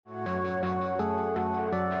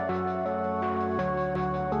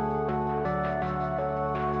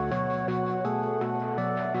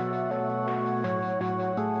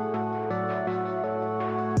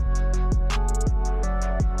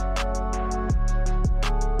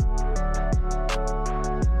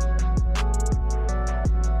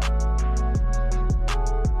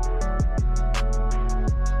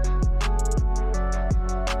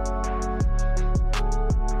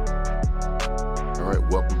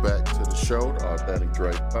show, the Authentic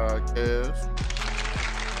Drake Podcast.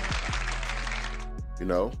 You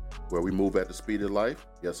know, where we move at the speed of life.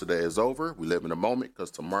 Yesterday is over. We live in the moment because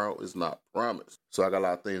tomorrow is not promised. So I got a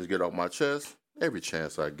lot of things to get off my chest every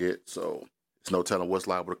chance I get. So it's no telling what's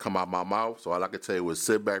liable to come out my mouth. So all I can tell you is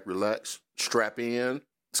sit back, relax, strap in.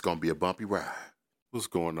 It's going to be a bumpy ride. What's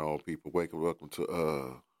going on, people? Welcome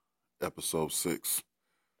to episode 6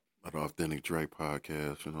 of the Authentic Drake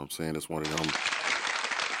Podcast. You know what I'm saying? It's one of them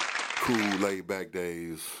cool, laid-back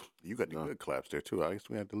days. You got the good claps there, too. I guess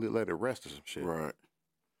we had to let it rest or some shit. Right.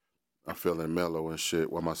 I'm feeling mellow and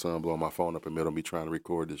shit while my son blowing my phone up in the middle of me trying to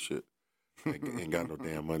record this shit. Ain't got no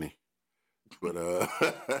damn money.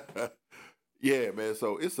 But, yeah, man,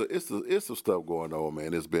 so it's some stuff going on,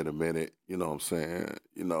 man. It's been a minute, you know what I'm saying?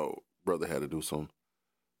 You know, brother had to do some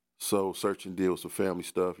soul searching, deal with some family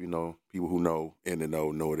stuff, you know. People who know and know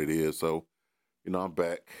what it is. So, you know, I'm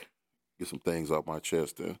back, get some things off my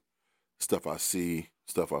chest and stuff I see,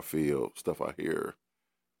 stuff I feel, stuff I hear.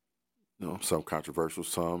 You know, some controversial,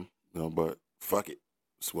 some, you know, but fuck it.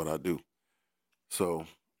 It's what I do. So,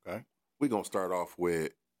 okay, we're going to start off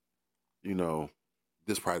with, you know,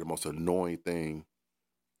 this is probably the most annoying thing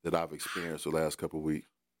that I've experienced the last couple of weeks.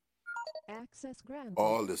 Access granted.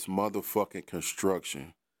 All this motherfucking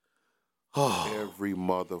construction. Every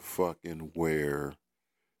motherfucking where.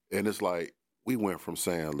 And it's like, we went from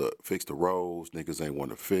saying, look, fix the roads, niggas ain't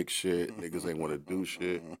want to fix shit, niggas ain't want to do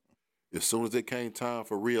shit. As soon as it came time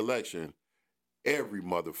for re-election, every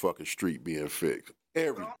motherfucking street being fixed.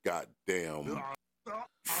 Every goddamn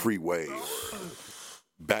freeway or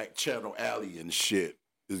back channel alley and shit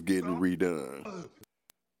is getting redone.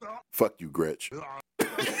 Fuck you, Gretch. You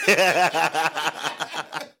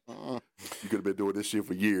could have been doing this shit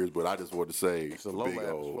for years, but I just want to say it's a low big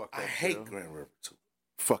old. I hate Grand River too.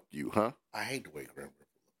 Fuck you, huh? I hate the way Grand River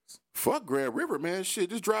looks. Fuck Grand River, man.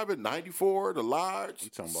 Shit, just driving 94, the Lodge, You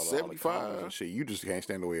talking about 75. all the cones and shit. You just can't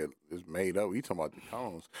stand the way it's made up. You talking about the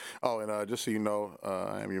cones. Oh, and just so you know,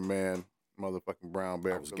 I am your man, motherfucking Brown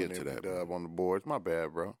Bear. I was getting to that, Dub on the boards. My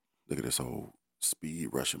bad, bro. Look at this old speed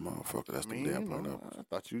rushing motherfucker. That's the damn pineapples. I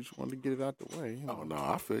thought you just wanted to get it out the way. You know. Oh, no,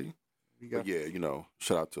 I feel you. got But yeah, you know,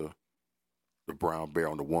 shout out to the Brown Bear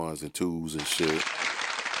on the 1s and 2s and shit.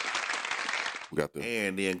 We got the...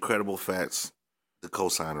 And the Incredible Fats, the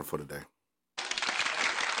co-signer for the day.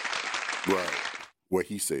 Right. What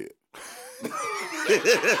he said. You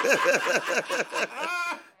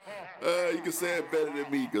can say it better than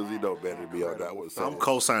me because he know better than me on that one. So. I'm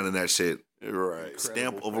co-signing that shit. Right.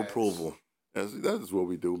 Stamp of approval. That's what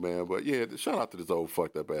we do, man. But yeah, shout out to this old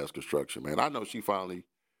fucked up ass construction, man. I know she finally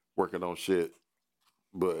working on shit,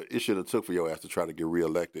 but it should have took for your ass to try to get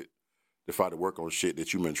reelected to fight to work on shit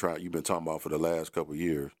that you've been talking about for the last couple of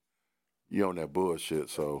years. You on that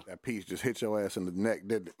bullshit, so that piece just hit your ass in the neck,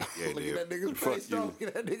 didn't it? Yeah, Look at that nigga's face. Look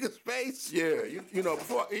at that nigga's face. Yeah,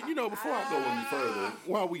 before I go any further,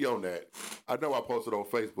 while we on that, I know I posted on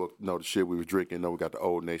Facebook, you know, the shit we was drinking. You know, we got the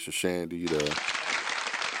Old Nation Shandy, what's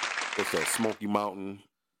that, Smoky Mountain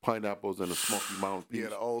pineapples and the Smoky Mountain peach. Yeah,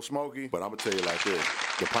 the Old Smoky. But I'm gonna tell you like this: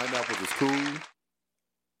 the pineapples is cool,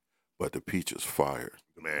 but the peach is fire.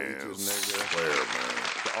 Man, Peaches, nigga. swear, man.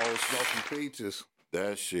 The Old Smoky peaches.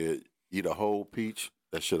 That shit, eat a whole peach,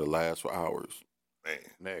 that shit'll last for hours. Man,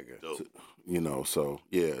 Nigga. dope. You know, so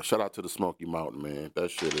yeah, shout out to the Smoky Mountain, man.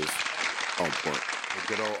 That shit is on point.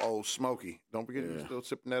 The good old Smoky. Don't forget you're still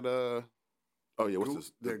sipping that Oh yeah, what's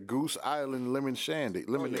this? the Goose Island lemonade shandy.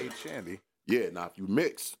 Yeah, now if you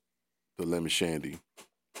mix the lemon shandy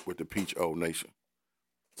with the peach Old Nation,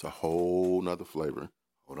 it's a whole nother flavor.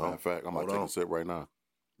 Hold Matter on. of fact, I'm about to take a sip right now.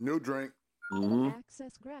 New drink.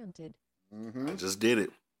 Access granted. I just did it.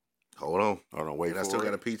 Hold on. Wait And I for still it.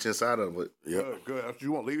 got a peach inside of it. Yep. Good. That's what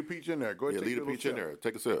you want. Leave the peach in there. Go ahead. Yeah, leave the peach in there.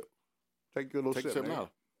 Take a sip. Take a little Take a sip sip man. now.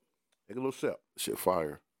 Take a little sip. Shit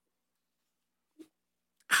fire.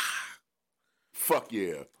 Fuck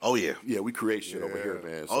yeah. Oh, yeah. Yeah, we create shit over here,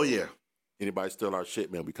 man. So Oh, yeah. Anybody steal our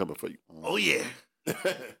shit, man, we coming for you. Oh, yeah.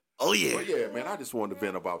 Oh, yeah. But yeah, man, I just wanted to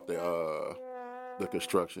vent about the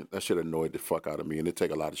construction. That shit annoyed the fuck out of me, and it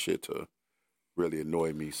take a lot of shit to really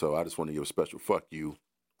annoy me. So I just want to give a special fuck you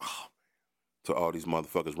to all these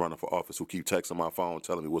motherfuckers running for office who keep texting my phone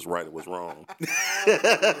telling me what's right and what's wrong.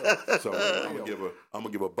 So I'm gonna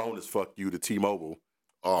give a bonus fuck you to T-Mobile.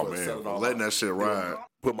 Oh, For man. selling all Letting my- that shit ride.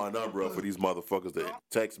 Put my number up for these motherfuckers that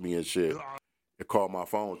text me and shit and call my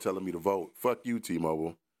phone telling me to vote. Fuck you,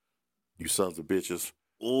 T-Mobile. You sons of bitches.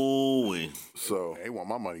 Ooh, So They want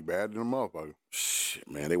my money bad than a motherfucker. shit,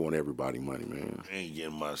 man, they want everybody money, man. I ain't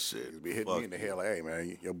getting my shit. Be hitting Fuck me in the you. hell. Hey,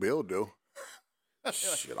 man, your bill due.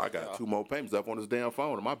 Shit, I got 2 more payments up on this damn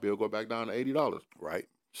phone, and my bill go back down to $80. Right.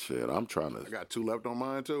 Shit, I'm trying I to. got 2 left on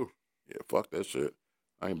mine too. Yeah, fuck that shit.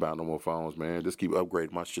 I ain't buying no more phones, man. Just keep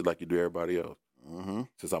upgrading my shit like you do everybody else. Mm-hmm.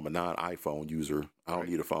 Since I'm a non-iPhone user, I don't Right.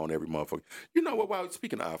 need a phone every motherfucker. You know what? While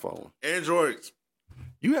speaking of iPhone, Androids.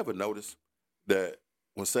 you ever notice that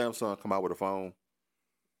when Samsung come out with a phone,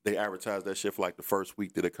 they advertise that shit for like the first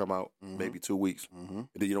week that it come out, Mhm. maybe 2 weeks, Mm-hmm. and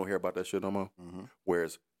then you don't hear about that shit no more. Mm-hmm.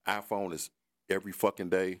 Whereas iPhone is every fucking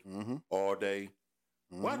day, Mm-hmm. all day.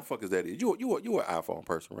 Why the fuck is that? You an iPhone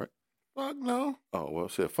person, right? Fuck no. Oh well,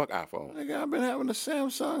 shit. Fuck iPhone. Nigga, I've been having a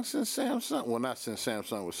Samsung since Samsung. Well, not since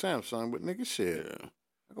Samsung was Samsung, but nigga, shit. Yeah,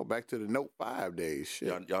 I go back to the Note 5 days. Shit.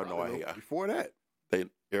 Y'all know I Probably hate- before that.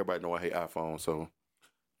 everybody know I hate iPhone, so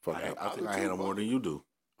fuck. I Apple. think I hate it more than you do.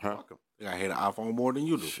 Huh? Fuck 'em. I think I hate an iPhone more than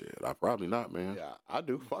you do. Shit, I probably not, man. Yeah, I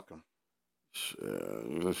do. Fuck them. Shit,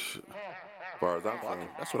 shit. As far as I'm concerned,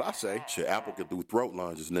 That's what I say. shit, Apple could do throat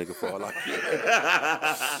lunges, nigga, for all I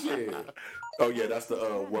care. Shit. Oh yeah, that's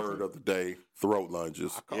the word of the day: throat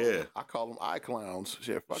lunges. I call them eye clowns.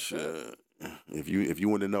 Shit, fuck that. Shit. If you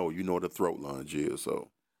want to know, you know what a throat lunge is. So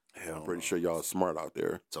Hell I'm pretty no. sure y'all are smart out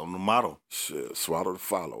there. It's on the model. Shit, swallow to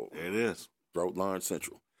follow. There it is. Throat lunge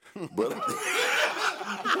central. But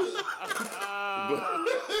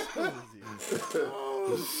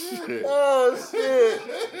shit. Oh shit.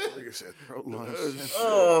 Nigga said throat lunge.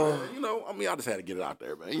 You know, I mean, I just had to get it out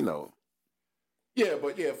there, man. You know. Yeah,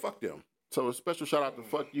 but yeah, fuck them. So a special shout out to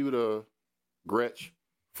fuck you to Gretsch,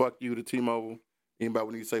 fuck you to T-Mobile. Anybody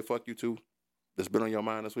we need to say fuck you to that's been on your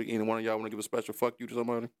mind this week? Any one of y'all want to give a special fuck you to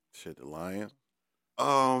somebody? Shit, the lion.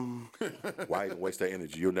 Why even waste that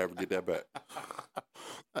energy? You'll never get that back.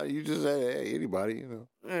 You just say, hey, anybody, you know.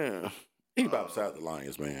 Yeah. Anybody besides the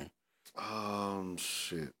Lions, man.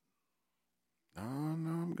 Shit. No,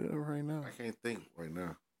 I'm good right now. I can't think right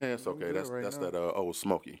now. Yeah, it's okay. good That's right that's now. that old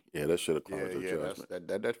Smokey. Yeah, that should have Yeah, closed your that's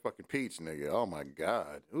judgment. that fucking peach nigga. Oh my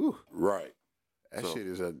god. Ooh, Right. that So- shit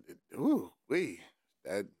is that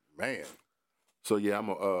man. So yeah,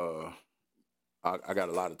 I got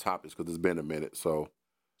a lot of topics because it's been a minute. So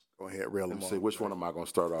Go ahead, reel let them me off. see which one am I gonna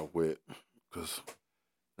start off with? Because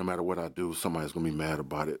no matter what I do, somebody's gonna be mad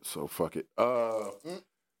about it. So fuck it.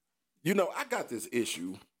 You know, I got this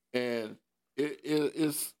issue, and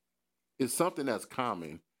it's something that's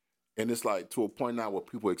common, and it's like to a point now where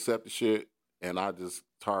people accept the shit, and I just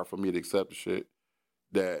it's hard for me to accept the shit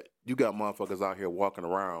that you got motherfuckers out here walking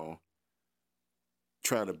around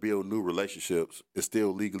trying to build new relationships and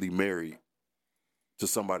still legally married to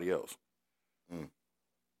somebody else. Mm.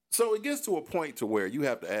 So it gets to a point to where you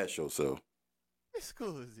have to ask yourself,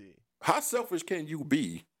 Scusi. how selfish can you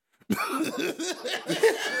be?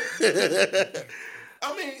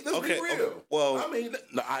 I mean, let's Okay, be real. okay, well- I mean,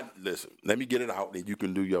 listen. Let me get it out, then you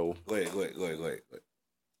can do your. Go ahead.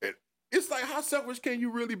 It's like, how selfish can you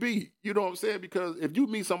really be? You know what I'm saying? Because if you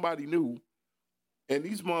meet somebody new, and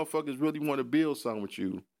these motherfuckers really want to build something with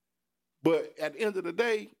you, but at the end of the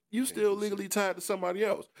day, you still legally tied to somebody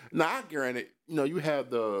else. Now, I guarantee, you know, you got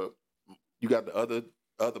the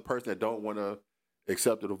other person that don't want to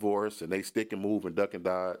accept the divorce, and they stick and move and duck and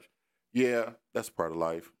dodge. Yeah, that's part of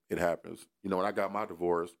life. It happens. You know, when I got my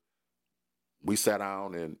divorce, we sat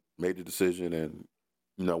down and made the decision, and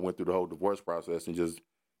you know, went through the whole divorce process and just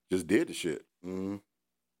did the shit. Mm-hmm.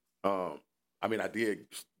 I mean, I did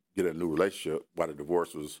get a new relationship while the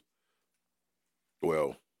divorce was.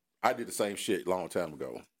 Well, I did the same shit a long time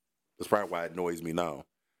ago. That's probably why it annoys me now.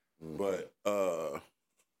 Mm-hmm.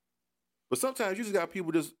 But sometimes you just got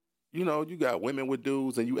people just, you know, you got women with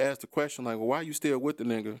dudes, and you ask the question like, well, why you still with the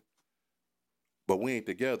nigga? But we ain't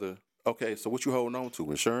together. Okay, so what you holding on to?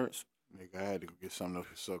 Insurance? Nigga, I had to go get something to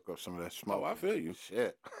soak up some of that smoke. Oh, I feel you.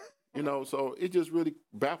 Shit. You know, so it just really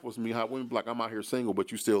baffles me how women be like, I'm out here single, but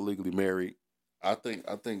you still legally married. I think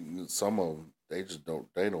some of them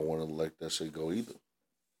they don't want to let that shit go either.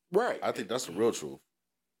 Right. I think that's the real truth.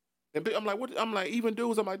 And I'm like, even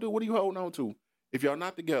dudes, I'm like, dude, what are you holding on to? If y'all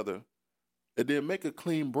not together, and then make a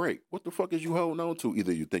clean break. What the fuck is you holding on to?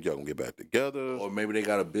 Either you think y'all gonna get back together, Or maybe they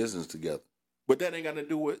got a business together. but that ain't got to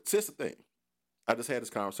do with sister thing. I just had this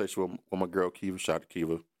conversation with my girl Kiva. Shout out to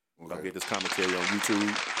Kiva. I'll Okay. get this commentary on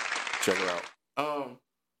YouTube. Check her out.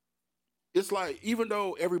 It's like, even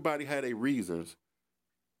though everybody had their reasons,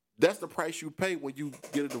 that's the price you pay when you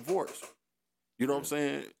get a divorce. You know what I'm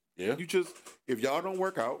saying? Yeah. You just, if y'all don't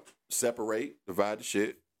work out, separate, divide the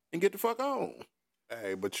shit, and get the fuck on.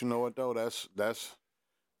 Hey, but you know what though? That's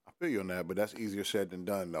I feel you on that, but that's easier said than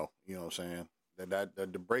done though. You know what I'm saying? That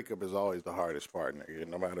the breakup is always the hardest part, nigga.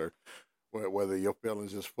 No matter whether your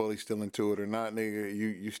feelings is fully still into it or not, nigga,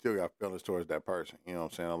 you still got feelings towards that person. You know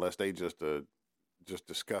what I'm saying? Unless they just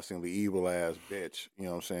disgustingly evil ass bitch. You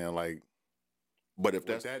know what I'm saying? Like But if what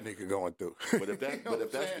that's that nigga going through. but if that You know but what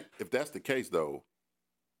if I'm that's saying? if that's the case though,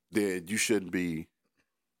 then you shouldn't be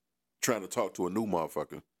trying to talk to a new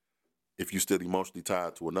motherfucker if you still emotionally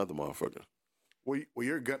tied to another motherfucker. Well,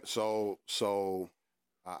 you're good. So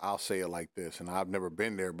I'll say it like this, and I've never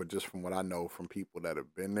been there, but just from what I know from people that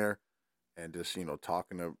have been there, and just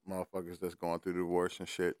talking to motherfuckers that's going through divorce and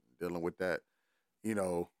shit, dealing with that,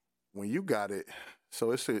 when you got it,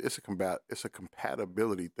 so it's a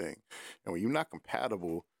compatibility thing, and when you're not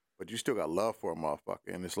compatible, but you still got love for a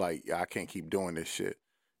motherfucker, and it's like, yeah, I can't keep doing this shit.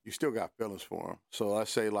 You still got feelings for him. So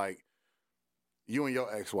let's say like you and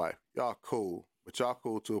your ex-wife, y'all cool, but y'all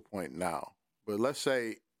cool to a point now. But let's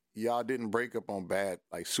say y'all didn't break up on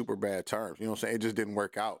like super bad terms. You know what I'm saying? It just didn't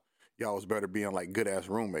work out. Y'all was better being like good ass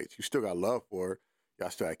roommates. You still got love for her. Y'all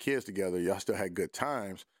still had kids together. Y'all still had good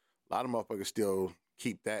times. A lot of motherfuckers still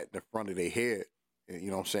keep that in the front of their head. You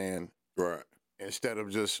know what I'm saying? Right. Instead of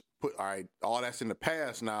just all that's in the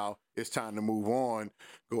past now, it's time to move on.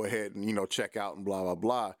 Go ahead and, check out and blah, blah,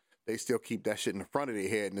 blah. They still keep that shit in the front of their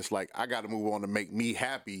head. And it's like, I got to move on to make me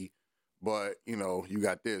happy. But, you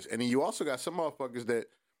got this. And then you also got some motherfuckers that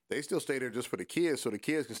they still stay there just for the kids. So the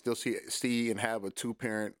kids can still see and have a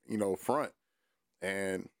 2-parent, front.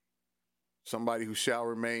 And somebody who shall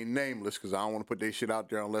remain nameless, because I don't want to put their shit out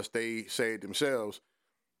there unless they say it themselves.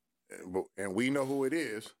 And we know who it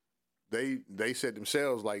is. They said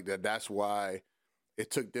themselves like that. That's why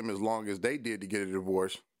it took them as long as they did to get a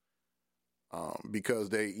divorce, because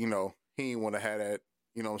they, he didn't want to have that.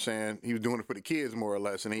 You know what I'm saying? He was doing it for the kids more or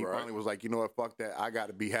less, and he finally was like, you know what, fuck that. I got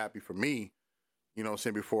to be happy for me. You know what I'm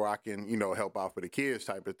saying? Before I can, help out for the kids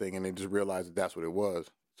type of thing, and they just realized that that's what it was.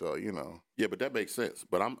 So Yeah, but that makes sense.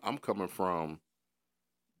 But I'm coming from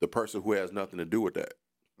the person who has nothing to do with that.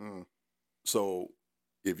 Mm. So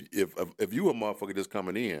if you a motherfucker just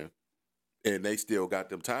coming in and they still got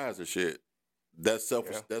them ties and shit, that's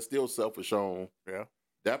selfish. Yeah. That's still selfish on Yeah.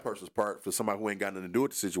 that person's part for somebody who ain't got nothing to do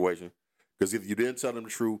with the situation. Because if you didn't tell them the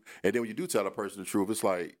truth, and then when you do tell a person the truth, it's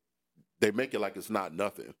like they make it like it's not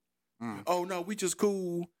nothing. Mm. Oh no, we just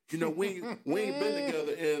cool. We ain't been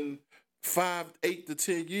together in 5, 8 to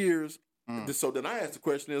 10 years. Mm. So then I asked the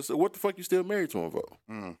question: is, so what the fuck you still married to him for?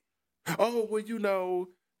 Mm. Oh well,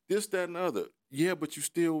 this, that, and the other. Yeah, but you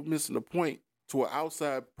still missing the point to an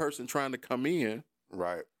outside person trying to come in.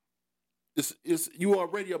 Right. It's you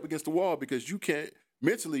already up against the wall because you can't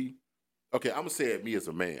mentally. Okay, I'm gonna say it me as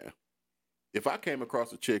a man. If I came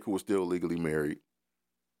across a chick who was still legally married,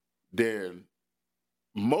 then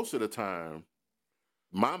most of the time,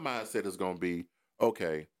 my mindset is gonna be,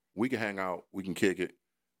 okay, we can hang out, we can kick it,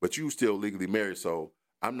 but you still legally married, so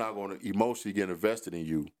I'm not gonna emotionally get invested in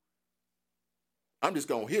you. I'm just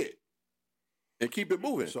gonna hit and keep it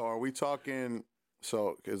moving. So are we talking?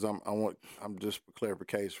 So because I'm just for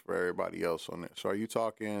clarification for everybody else on it. So are you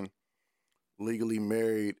talking legally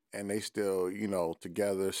married and they still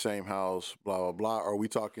together, same house, blah blah blah? Or are we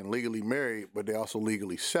talking legally married but they also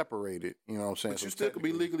legally separated? You know what I'm saying? But So you still could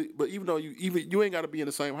be legally. But even though you ain't got to be in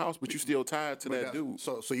the same house, but you still tied to that dude.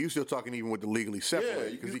 So you still talking even with the legally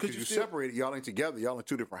separated? Yeah, because you separated, y'all ain't together, y'all in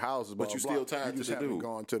two different houses, blah, But you blah, still blah. tied You to just the haven't dude.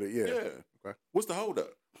 gone to the Yeah. Okay. What's the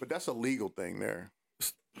holdup? But that's a legal thing there.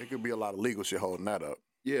 There could be a lot of legal shit holding that up.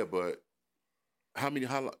 Yeah, but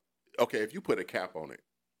okay, if you put a cap on it,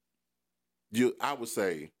 I would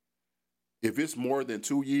say if it's more than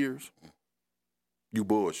 2 years, you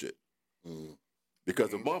bullshit. Mm.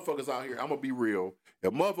 Because if motherfuckers out here, I'm gonna be real,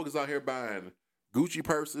 if motherfuckers out here buying Gucci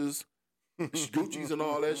purses, Gucci's and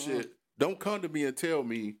all that shit, don't come to me and tell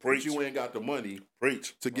me Preach. that you ain't got the money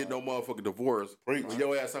Preach. to get no motherfucking divorce. Preach. When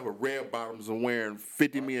your ass out with red bottoms and wearing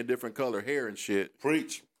 50 million different color hair and shit.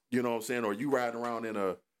 Preach. You know what I'm saying? Or you riding around in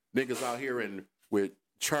a niggas out here and with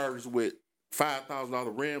charged with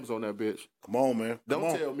 $5,000 rims on that bitch. Come on, man.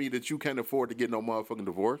 Don't tell me that you can't afford to get no motherfucking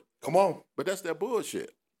divorce. Come on. But that's that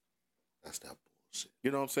bullshit. That's that bullshit.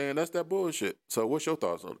 You know what I'm saying? That's that bullshit. So what's your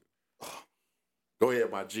thoughts on it? Go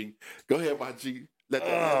ahead, my G. Go ahead, my G. Let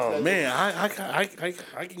them, Man, I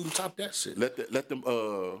can top that shit. let them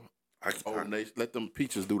let them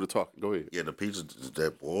peaches do the talking. Go ahead. Yeah, the peaches is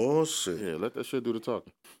that bullshit. Yeah, let that shit do the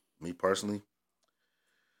talking. Me personally,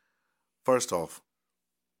 first off,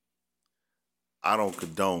 I don't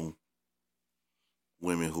condone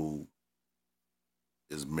women who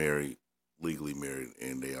is married, legally married,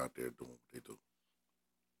 and they out there doing what they do.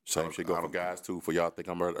 Same shit go for guys too. For y'all think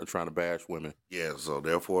I'm trying to bash women. Yeah, so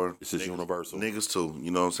therefore, This is universal. Niggas too. You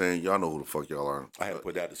know what I'm saying? Y'all know who the fuck y'all are. I had to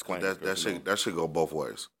put that disclaimer. That should go both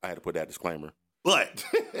ways. I had to put that disclaimer. But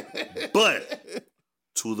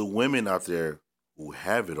to the women out there who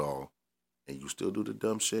have it all and you still do the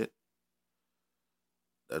dumb shit,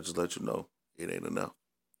 that just let you know it ain't enough.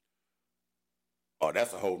 Oh,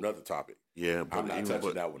 that's a whole nother topic. Yeah, but I'm not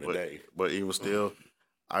touching that one today. But even still,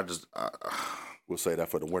 We'll say that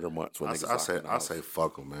for the winter months when I niggas locked in the house. say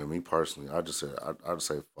fuck them, man. Me personally, I just say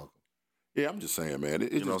fuck them. Yeah, I'm just saying, man.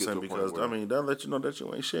 It You know just what I'm saying? gets to a point Because where- I mean, they'll let you know that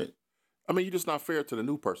you ain't shit. I mean, you're just not fair to the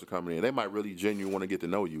new person coming in. They might really genuinely want to get to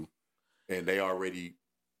know you, and they already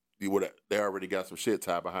got some shit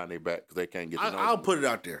tied behind their back because they can't get to know I'll you. put it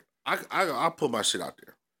out there. I'll put my shit out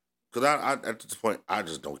there. Because I at this point, I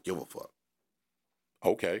just don't give a fuck.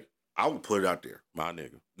 Okay, I will put it out there. my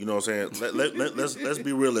nigga. You know what I'm saying? Let's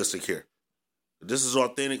be realistic here. This is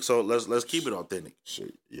authentic, so let's keep it authentic.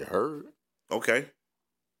 Shit, you heard? Okay,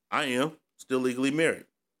 I am still legally married,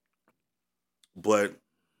 but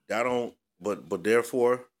that don't. But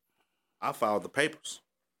therefore, I filed the papers.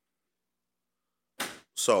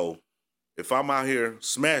 So, if I'm out here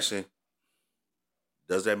smashing,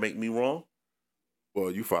 does that make me wrong?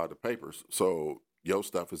 Well, you filed the papers, so your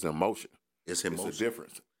stuff is in motion. It's in It's motion. a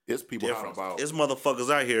difference. It's people Difference. how about It's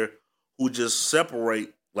motherfuckers out here who just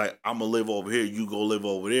separate. Like, I'm gonna live over here, you go live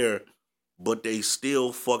over there, but they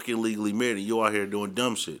still fucking legally married, and you out here doing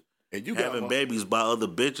dumb shit, and you got having mo- babies by other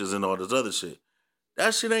bitches and all this other shit.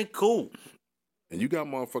 That shit ain't cool. and you got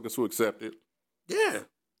motherfuckers who accept it, Yeah,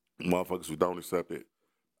 motherfuckers who don't accept it.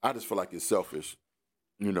 I just feel like it's selfish,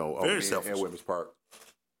 on Very men selfish. and women's part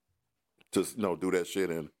to do that shit,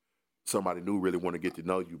 and somebody new really want to get to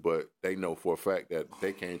know you, but they know for a fact that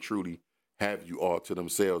they can't truly have you all to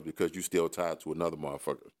themselves because you still tied to another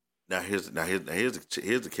motherfucker. Here's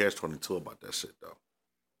the catch-22 about that shit though.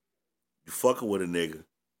 You fucking with a nigga,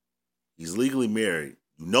 he's legally married.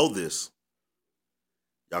 You know this.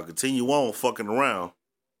 Y'all continue on fucking around,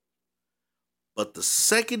 but the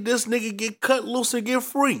second this nigga get cut loose and get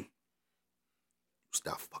free, you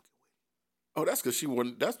stop fucking. Oh, that's because she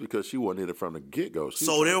wasn't. That's because she wasn't in it from the get go.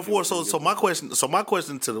 So therefore, so my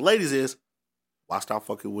question to the ladies is, why stop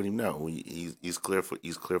fucking with him now? When he's clear for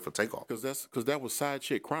takeoff. because that was Side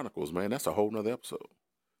Chick Chronicles, man. That's a whole nother episode.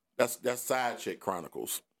 That's Side Chick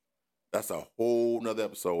Chronicles. That's a whole nother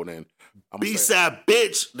episode. And B-side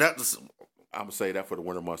bitch. That's I'm gonna say that for the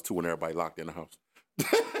winter months too, when everybody locked in the house.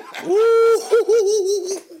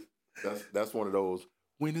 That's one of those.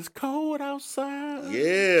 When it's cold outside,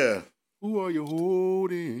 yeah. who are you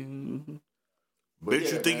holding?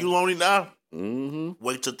 Bitch, you think you lonely now? Mm-hmm.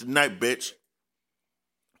 Wait till tonight, bitch.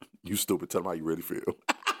 You stupid. Tell them how you really feel.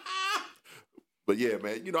 But yeah,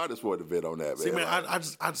 man. I just wanted to vet on that, man. See, man, Like,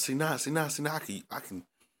 I just see now. I can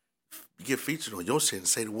get featured on your shit and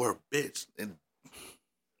say the word bitch. And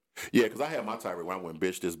yeah, because I had my tirade when I went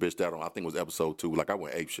bitch this, bitch that on. I think it was episode 2. Like I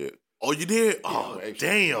went ape shit. oh, you did? I Oh, went ape shit.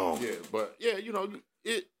 damn. Yeah, but yeah,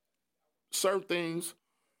 it certain things.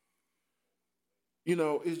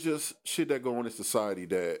 It's just shit that go on in society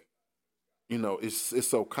that, it's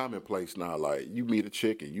so commonplace now. Like you meet a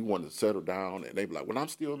chick and you want to settle down, and they be like, "Well, I'm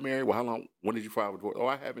still married. Well, how long? When did you file a divorce? Oh,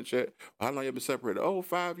 I haven't yet. Well, how long you been separated? Oh,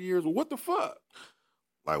 5 years. Well, what the fuck?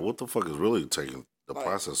 Like, what the fuck is really taking the Like-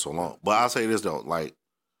 process so long? But I'll say this though, like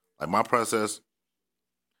my process,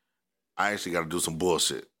 I actually got to do some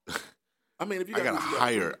bullshit. I mean, if you I gotta do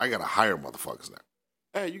what you hire motherfuckers now.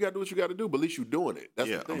 hey, you gotta do what you gotta do, but at least you doing it. That's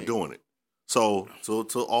Yeah, the thing. I'm doing it. So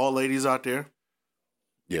to all ladies out there,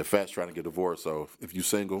 Yeah, Fat's trying to get divorced. So if you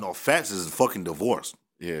single, no, Fats is fucking divorced.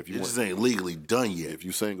 yeah, if you It want, just ain't legally done yet. if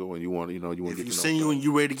you single and you want, you want If to you get to know single and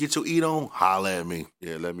you ready to get your eat on, holla at me.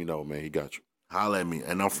 yeah, let me know, man. He got you. Holla at me.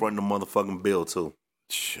 And I'm fronting the motherfucking bill too.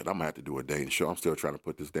 Shit, I'm gonna have to do a dating show. I'm still trying to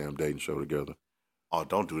put this damn dating show together. Oh,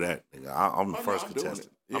 don't do that, nigga. I'm the Oh, no, first I'm doing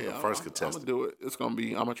contestant. it. I'm the first I'm contestant. gonna do it. It's gonna be.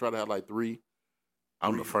 I'm gonna try to have like three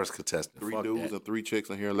I'm the first contestant. Fuck dudes that. and 3 chicks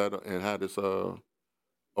in here and have this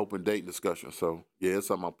open date discussion. So yeah, it's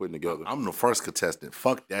something I'm putting together. I'm the first contestant.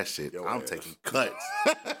 Fuck that shit. Your I'm ass. taking cuts.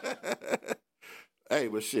 Hey,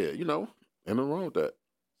 but shit, ain't nothing wrong with that.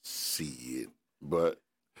 Shit. But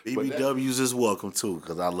BBWs is welcome too,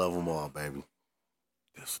 because I love them all, baby.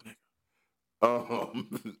 this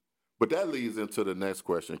nigga. But that leads into the next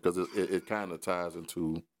question because it kind of ties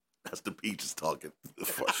into That's the peaches talking.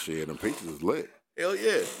 fuck shit. And Peaches is lit. Hell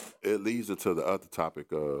yeah. It leads into the other topic.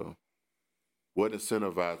 What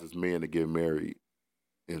incentivizes men to get married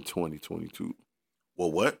in 2022?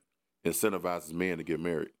 Well, what? Incentivizes men to get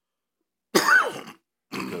married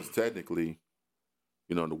because technically,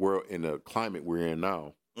 in the world, in the climate we're in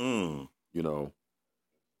now, Mm.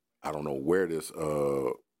 I don't know where this.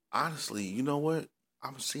 Honestly, you know what?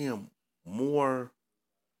 I'm seeing more.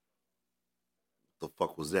 The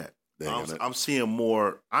fuck was that? I'm seeing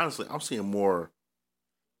more. Honestly, I'm seeing more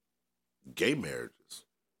gay marriages.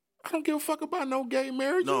 I don't give a fuck about no gay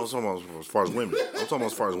marriage. No, I'm talking about as far as women. I'm talking about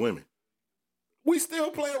as far as women. We still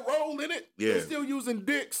play a role in it. Yeah. They're still using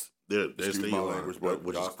dicks. They're Excuse still my using language,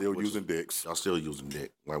 but y'all still using dicks. Y'all still using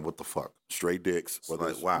dick. Like, what the fuck? Straight dicks. It's Whether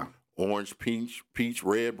like, it's wow. orange, peach,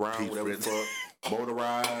 red, brown, Peach, whatever red. the fuck.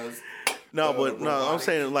 Motorized. No, but no, I'm robotic.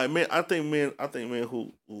 saying like men. I think men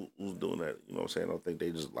who's doing that. You know what I'm saying? I think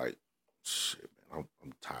they just like, shit, man.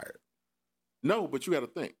 I'm tired. No, but you got to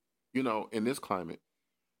think. You know, in this climate,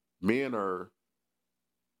 men are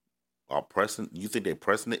Pressing. You think they're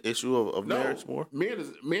pressing the issue of no, marriage more?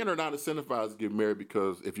 Men are not incentivized to get married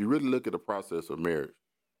because if you really look at the process of marriage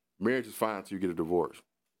is fine until you get a divorce.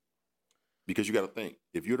 Because you got to think,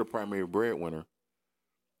 if you're the primary breadwinner,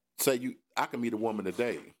 say I can meet a woman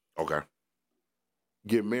today, Okay.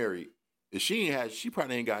 get married, if she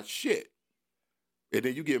probably ain't got shit, and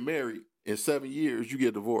then you get married in 7 years, you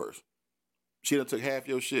get divorced. She done took half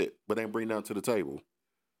your shit, but ain't bring nothing to the table.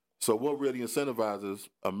 So what really incentivizes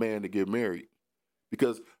a man to get married?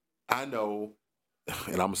 Because I know,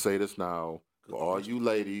 and I'm gonna say this now, for all you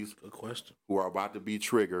ladies Good question. who are about to be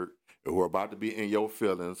triggered, who are about to be in your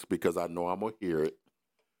feelings, because I know I'm gonna hear it.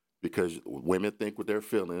 Because women think with their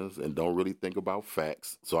feelings and don't really think about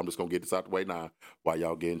facts. So I'm just gonna get this out the way now while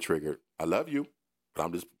y'all getting triggered. I love you, but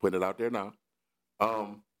I'm just putting it out there now.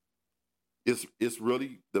 It's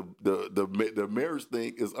really the marriage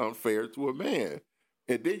thing is unfair to a man.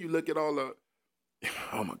 And then you look at all the,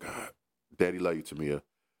 oh my God, Daddy love you, Tamia.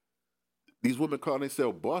 These women call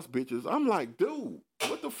themselves boss bitches. I'm like, dude,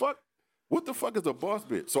 what the fuck? What the fuck is a boss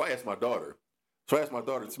bitch? So I asked my daughter.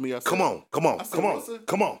 Tamia, I said, Come on.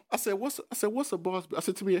 I said, I said, what's a boss bitch? I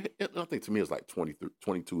said, Tamia, I think Tamia's like 23,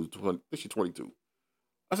 22, 20, I think she's 22.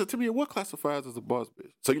 I said, Tamia, what classifies as a boss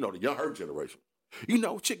bitch? So, you know, her generation. You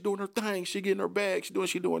know, chick doing her thing, she getting her bag,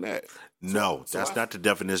 she doing that. No, that's not the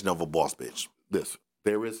definition of a boss bitch. Listen,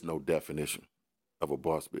 there is no definition of a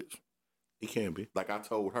boss bitch. It can be. Like I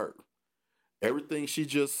told her, everything she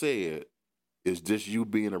just said is just you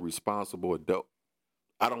being a responsible adult.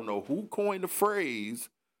 I don't know who coined the phrase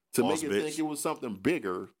to Boss make it bitch. think it was something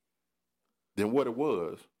bigger than what it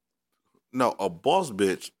was. No, a boss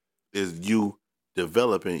bitch is you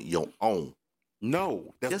developing your own.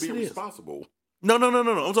 No, that's Yes, being it is. responsible. No. I'm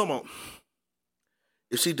talking about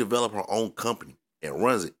if she develop her own company and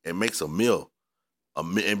runs it and makes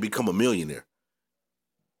and become a millionaire,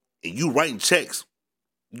 and you writing checks,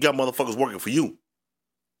 you got motherfuckers working for you.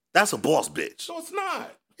 That's a boss bitch. So it's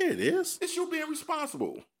not. Yeah, it is. It's you being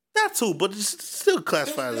responsible. That too, but it's still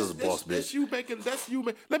classified as a boss That's bitch. you making. That's you.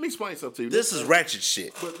 Let me explain something to you. This is ratchet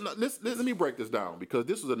shit. But no, let me break this down because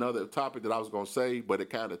this is another topic that I was going to say, but it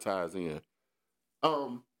kind of ties in.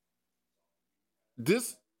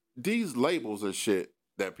 These labels and shit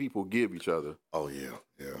that people give each other. Oh yeah.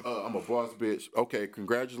 I'm a boss bitch. Okay,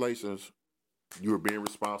 congratulations. You were being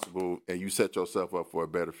responsible and you set yourself up for a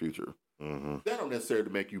better future. Mm-hmm. That don't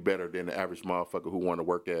necessarily make you better than the average motherfucker who want to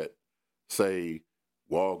work at, say,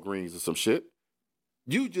 Walgreens or some shit.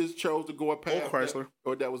 You just chose to go a path Chrysler.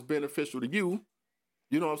 that was beneficial to you.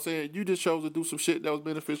 You know what I'm saying? You just chose to do some shit that was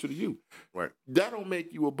beneficial to you. Right. That don't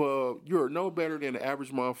make you above. You're no better than the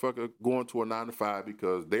average motherfucker going to a 9 to 5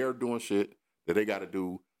 because they're doing shit that they got to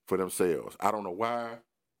do for themselves. I don't know why.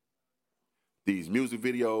 These music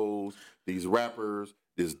videos, these rappers,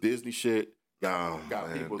 this Disney shit got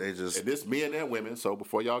man, people. they just- and this men and women. So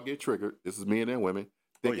before y'all get triggered, this is men and women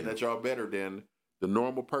thinking yeah. that y'all better than the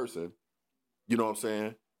normal person. You know what I'm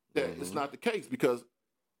saying? That it's not the case because,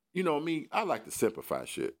 you know me, I like to simplify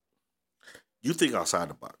shit. You think outside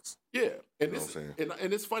the box. Yeah, and You know this, what I'm saying?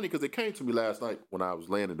 and it's funny because it came to me last night when I was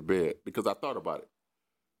laying in the bed because I thought about it.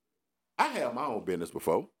 I had my own business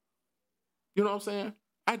before. You know what I'm saying?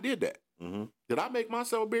 I did that. Mm-hmm. Did I make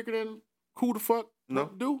myself bigger than who the fuck No.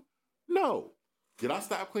 to do? No. Did I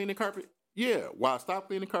stop cleaning carpet? Yeah. Why I stopped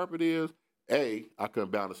cleaning carpet is A, I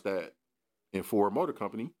couldn't balance that in Ford Motor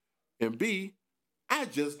Company, and B, I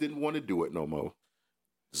just didn't want to do it no more.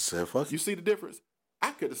 Said fuck You see the difference?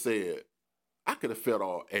 I could have felt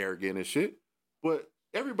all arrogant and shit, but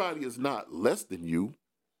everybody is not less than you.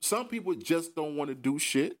 Some people just don't want to do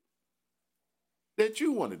shit that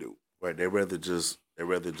you want to do. Right. They rather just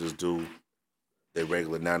do their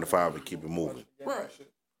regular 9 to 5 and keep it moving. Right.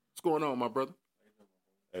 What's going on, my brother?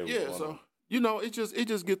 Hey, what's Yeah, going so on? it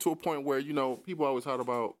just get to a point where people always talk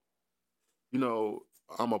about,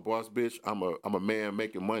 I'm a boss bitch, I'm a man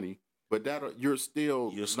making money, but you're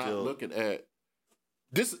still not looking at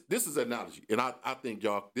this. This is an analogy, and I think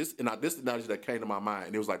y'all this analogy that came to my mind,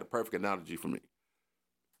 and it was like the perfect analogy for me.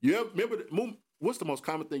 You ever remember what's the most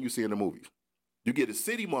common thing you see in the movies? You get a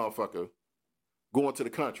city motherfucker going to the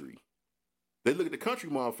country. They look at the country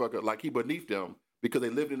motherfucker like he beneath them because they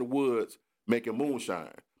lived in the woods making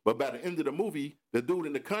moonshine. But by the end of the movie, the dude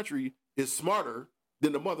in the country is smarter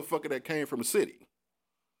than the motherfucker that came from the city.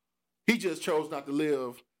 He just chose not to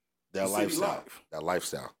live That the city lifestyle. life. That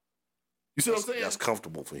lifestyle. You see what I'm saying? That's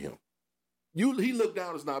comfortable for him. He looked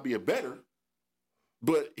down as not being better,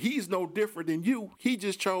 but he's no different than you. He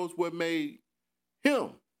just chose what made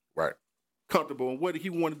him Right. comfortable and what he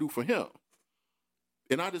wanted to do for him.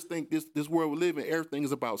 And I just think this world we live in, everything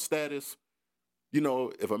is about status. You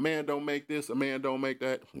know, if a man don't make this, a man don't make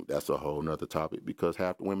that. That's a whole nother topic because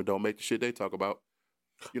half the women don't make the shit they talk about.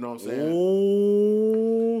 You know what I'm saying?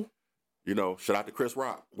 Ooh. You know, shout out to Chris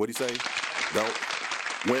Rock. What'd he say? Don't.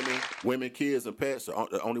 Women, kids, and pets are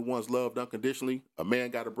the only ones loved unconditionally. A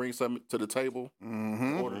man got to bring something to the table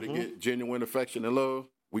in order to get genuine affection and love.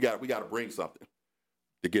 We got to bring something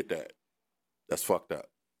to get that. That's fucked up.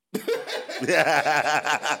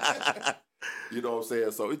 You know what I'm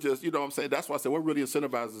saying? So it just, you know what I'm saying? That's why I said what really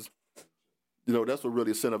incentivizes, you know, that's what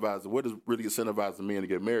really incentivizes, what is really incentivizing men to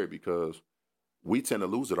get married because we tend to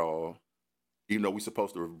lose it all, even though we're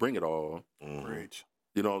supposed to bring it all. Preach.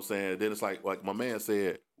 You know what I'm saying? Then it's like my man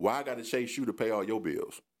said, why I got to chase you to pay all your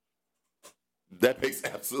bills? That makes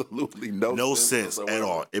absolutely no sense at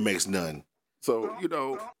all. It makes none. So, you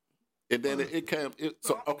know, and then it came,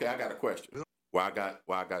 so, okay, I got a question. Why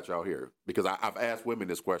I got y'all here? Because I've asked women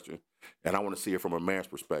this question, and I want to see it from a man's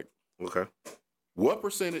perspective. Okay. What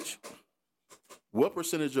percentage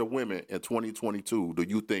of women in 2022 do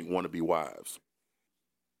you think want to be wives?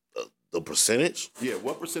 The percentage? Yeah,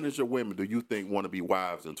 what percentage of women do you think want to be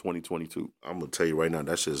wives in 2022? I'm going to tell you right now,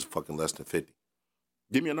 that shit is fucking less than 50.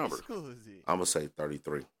 Give me a number. Scusi. I'm going to say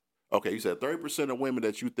 33. Okay, you said 30% of women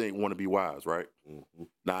that you think want to be wives, right? Mm-hmm.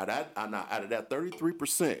 Now, out of that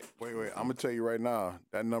 33%. Wait. I'm gonna tell you right now.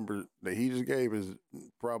 That number that he just gave is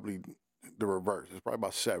probably the reverse. It's probably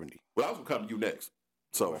about 70. Well, I was going to come to you next.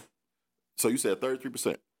 So you said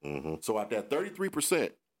 33%. Mm-hmm. So out that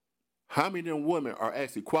 33%, how many of them women are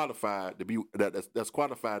actually qualified to be that's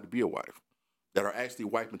qualified to be a wife? That are actually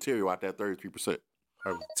wife material out that 33%?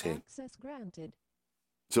 Probably 10. Access granted.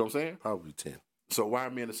 See what I'm saying? Probably 10. So why are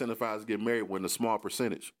men incentivized to get married when a small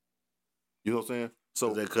percentage? You know what I'm saying?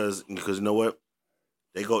 So Because you know what?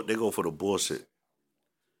 They go for the bullshit.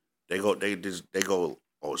 They go,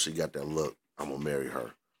 oh, she got that look, I'm gonna marry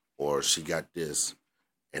her. Or she got this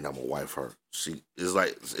and I'm gonna wife her. It's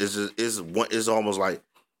almost like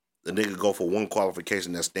the nigga go for one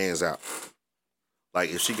qualification that stands out. Like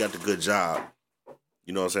if she got the good job,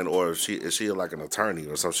 you know what I'm saying, or if she like an attorney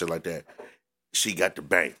or some shit like that, she got the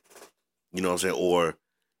bank. You know what I'm saying? Or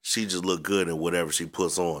she just look good in whatever she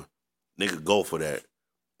puts on. Nigga go for that.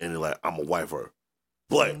 And they're like, I'm gonna wife her.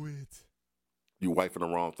 But you wifing the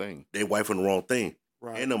wrong thing. they wifing the wrong thing.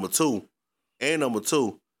 Right. And number two,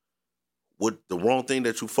 with the wrong thing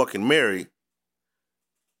that you fucking married,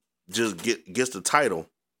 just gets the title,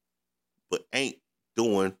 but ain't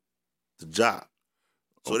doing the job.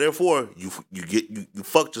 So therefore, you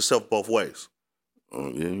fucked yourself both ways. Yeah,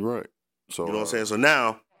 you're right. So You know what I'm saying? So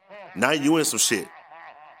now you in some shit.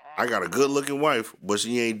 I got a good looking wife, but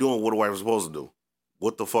she ain't doing what a wife is supposed to do.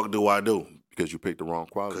 What the fuck do I do? Because you picked the wrong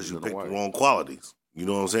qualities. Because you in a picked wife. the wrong qualities. You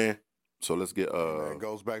know what I'm saying? So let's get That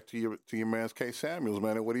goes back to your man's K. Samuels,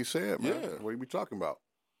 man, and what he said, man. Yeah. What he be talking about?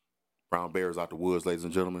 Brown Bears out the woods, ladies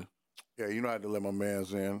and gentlemen. Yeah, you know I had to let my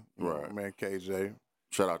man's in. You know, Right. my man KJ.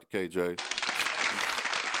 Shout out to KJ.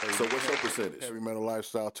 So what's your percentage? Heavy Metal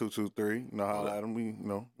Lifestyle 223. You know how at him. We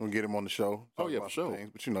gonna get him on the show. Oh, talk yeah, about for some sure. things,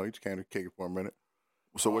 but you just can't kick it for a minute.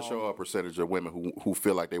 So what's your percentage of women who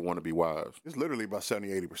feel like they want to be wives? It's literally about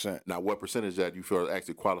 70-80%. Now, what percentage that you feel are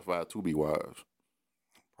actually qualified to be wives?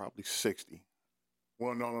 Probably 60.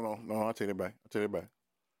 Well, no. I'll take it back.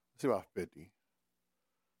 It's about 50.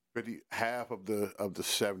 50, half of the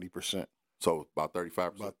 70%. So about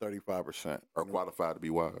 35% About 35%. are qualified to be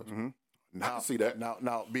wives. Mm-hmm. I can see that.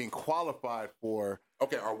 Now being qualified for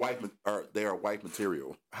Okay, they are wife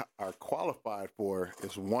material. are qualified for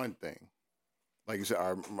is one thing. Like you said,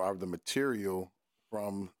 are the material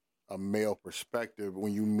from a male perspective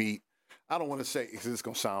when you meet. I don't want to say because it's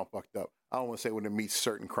gonna sound fucked up. I don't want to say when it meets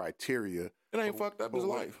certain criteria. It ain't fucked up. It's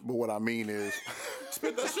life. But what I mean is,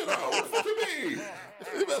 Spit that shit out. What the fuck you mean?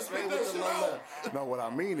 You better spit that shit out. no. What I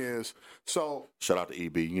mean is, so Shout out to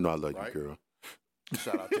EB. You know I love Right. you, girl.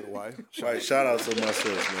 shout out to the wife. Right, shout out to my sis,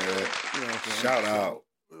 man. You know what I'm saying? Shout out.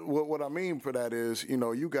 What I mean for that is,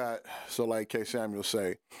 you got like K. Samuel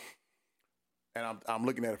say, and I'm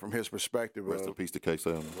looking at it from his perspective. Rest in peace to K.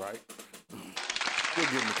 Sam. Right. We'll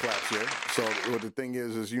give him the claps here. So what the thing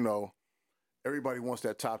is everybody wants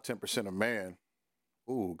that top 10% of man.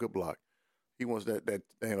 Ooh, good block. He wants that that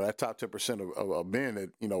top 10% of men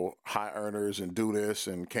that high earners and do this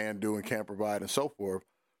and can do and can provide and so forth,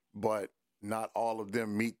 but not all of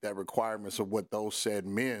them meet that requirements of what those said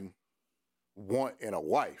men want in a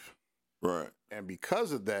wife. Right. And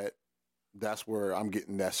because of that, that's where I'm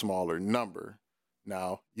getting that smaller number.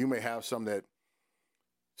 Now, you may have some that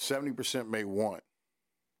 70% may want,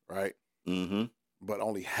 right? Mm-hmm. But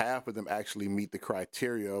only half of them actually meet the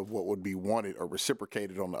criteria of what would be wanted or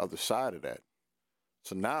reciprocated on the other side of that.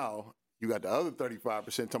 So now you got the other 35%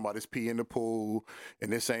 talking about this pee in the pool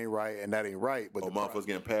and this ain't right and that ain't right. But the motherfuckers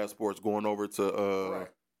getting passports going over to right.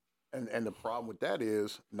 And the problem with that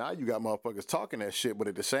is now you got motherfuckers talking that shit, but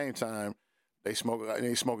at the same time they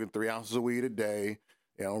smoking 3 ounces of weed a day.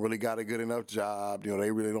 They don't really got a good enough job.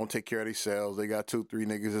 They really don't take care of themselves. They got 2, 3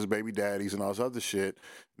 niggas as baby daddies and all this other shit.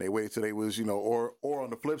 They waited till they was, or on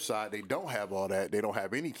the flip side, they don't have all that. They don't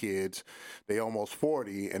have any kids. They almost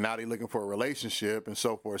 40, and now they looking for a relationship and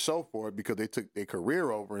so forth, because they took their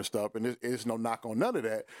career over and stuff. And there's no knock on none of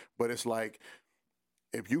that. But it's like,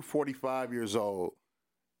 if you 45 years old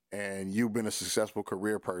and you've been a successful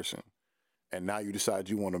career person, and now you decide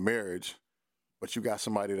you want a marriage, but you got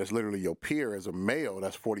somebody that's literally your peer as a male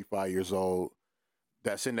that's 45 years old,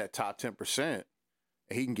 that's in that top 10%, and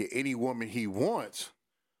he can get any woman he wants.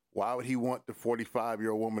 Why would he want the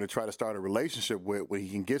 45-year-old woman to try to start a relationship with when he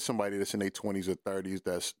can get somebody that's in their 20s or 30s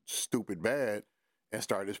that's stupid bad and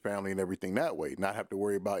start his family and everything that way, not have to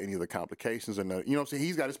worry about any of the complications and you know what I'm saying?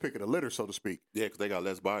 He's got his pick of the litter, so to speak. Yeah, because they got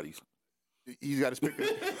less bodies. He's got his pick of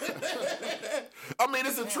I mean,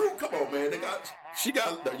 it's the truth. Come on, man. She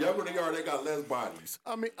got the younger they are, they got less bodies.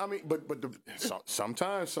 I mean, but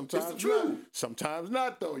sometimes It's the truth. not. Sometimes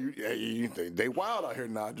not though. They wild out here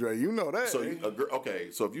now, Dre. You know that. So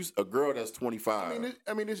so if a girl that's 25,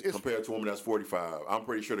 it's compared to a woman that's 45, I'm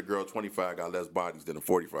pretty sure the girl 25 got less bodies than a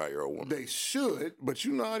 45-year-old woman. they should, but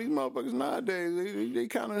you know how these motherfuckers nowadays they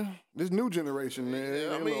kind of this new generation.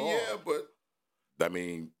 But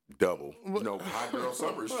double. Hot girl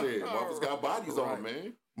summer shit. Motherfuckers got bodies on them,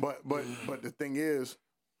 man. But the thing is,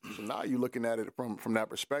 so now you're looking at it from that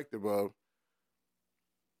perspective of,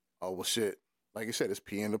 oh well, shit. Like you said, it's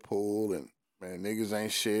pee in the pool and man, niggas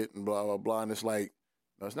ain't shit and blah blah blah. And it's like,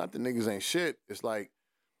 no, it's not the niggas ain't shit. It's like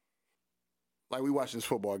we watching this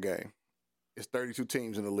football game. It's 32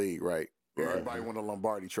 teams in the league, right? Everybody want a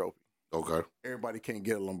Lombardi trophy. Okay. Everybody can't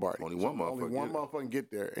get a Lombardi. Only one motherfucker can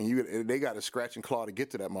get there, and they got to scratch and claw to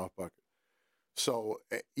get to that motherfucker. So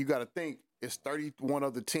you got to think it's 31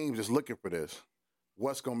 other teams that's looking for this.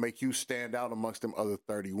 What's gonna make you stand out amongst them other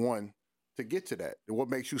 31 to get to that? What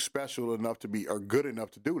makes you special enough to be or good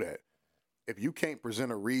enough to do that? If you can't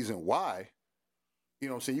present a reason why, you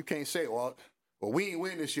know what I'm saying? You can't say, well, we ain't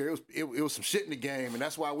win this year. It was some shit in the game, and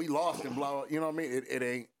that's why we lost and blah, blah. You know what I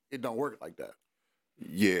mean? It don't work like that.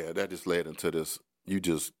 Yeah, that just led into this. You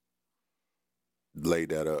just laid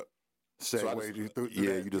that up. You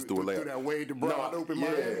just threw a layup. That Wade to Brown open my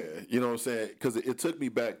head. You know what I'm saying? Because it took me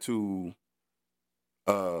back to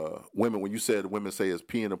women. When you said women say it's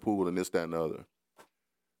pee in the pool and this, that, and the other.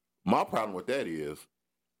 My problem with that is,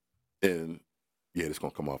 and yeah, it's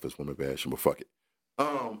gonna come off as women bashing, but fuck it.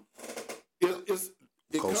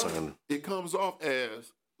 It comes off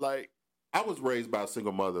as like I was raised by a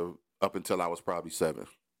single mother up until I was probably 7.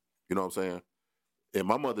 You know what I'm saying? And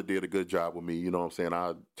my mother did a good job with me. You know what I'm saying?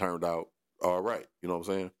 I turned out all right. You know what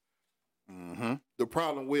I'm saying? Mm-hmm. The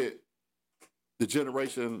problem with the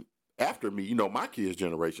generation after me, my kids'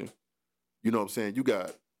 generation, you know what I'm saying? You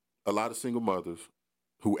got a lot of single mothers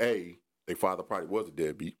who, their father probably was a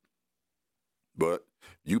deadbeat, but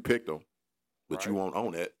you picked them, but you won't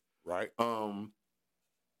own it. Right. You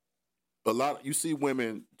see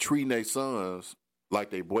women treating their sons like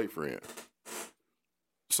they boyfriend.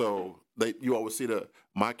 So you always see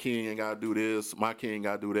my king ain't gotta do this, my king ain't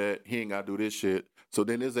gotta do that, he ain't gotta do this shit. So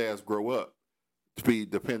then his ass grow up to be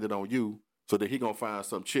dependent on you, so that he gonna find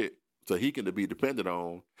some chick so he can be dependent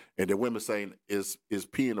on. And the women saying is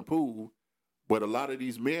pee in the pool, but a lot of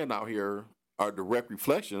these men out here are direct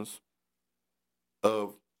reflections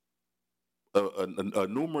of a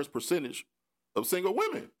numerous percentage of single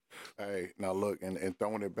women. Hey, now look, and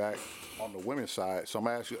throwing it back on the women's side. So I'm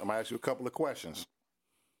gonna ask you a couple of questions,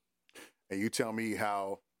 and you tell me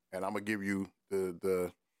how. And I'm gonna give you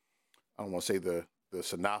the I don't want to say the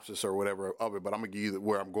synopsis or whatever of it, but I'm gonna give you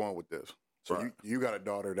where I'm going with this. So right. you got a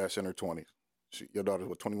daughter that's in her 20s. Your daughter's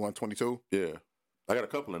what, 21, 22? Yeah, I got a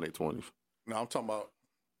couple in their 20s. No, I'm talking about.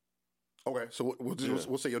 Okay, so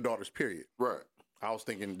we'll say your daughter's period. Right. I was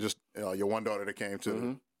thinking just your one daughter that came to.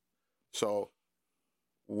 Mm-hmm. So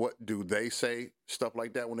what do they say stuff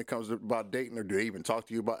like that when it comes to about dating, or do they even talk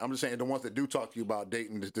to you about? I'm just saying the ones that do talk to you about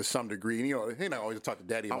dating to some degree, and they not always talk to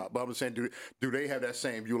daddy about. But I'm just saying, do they have that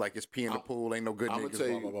same view, like it's pee in the pool, ain't no good niggas,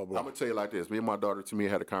 blah blah blah blah. I'm gonna tell you like this. Me and my daughter, to me,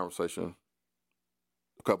 had a conversation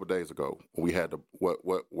a couple days ago when we had the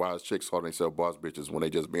what wise chicks call themselves boss bitches when they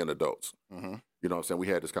just being adults. Mm-hmm. You know what I'm saying? We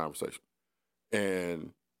had this conversation,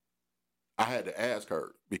 and I had to ask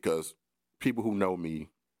her because people who know me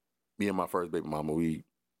and my first baby mama, we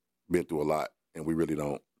been through a lot, and we really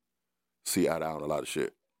don't see eye to eye on a lot of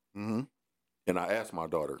shit. Mm-hmm. And I asked my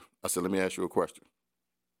daughter, I said, let me ask you a question.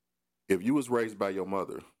 If you was raised by your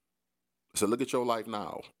mother, I said, look at your life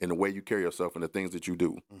now and the way you carry yourself and the things that you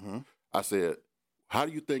do. Mm-hmm. I said, how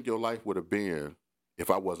do you think your life would have been if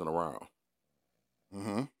I wasn't around?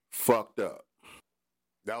 Mm-hmm. Fucked up.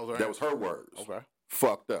 That was her words. Okay.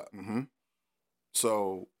 Fucked up. Mm-hmm.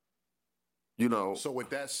 So, So with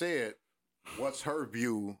that said, what's her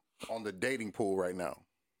view on the dating pool right now?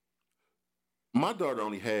 My daughter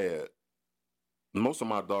most of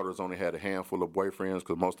my daughters only had a handful of boyfriends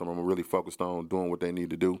because most of them are really focused on doing what they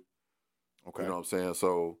need to do. Okay. You know what I'm saying?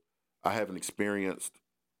 So I haven't experienced,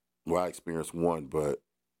 I experienced one, but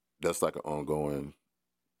that's like an ongoing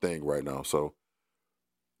thing right now. So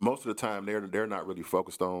most of the time they're not really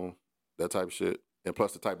focused on that type of shit. And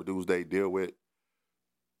plus the type of dudes they deal with,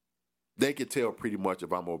 they can tell pretty much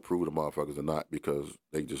if I'm gonna approve the motherfuckers or not because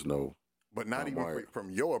they just know. But not I'm even wired.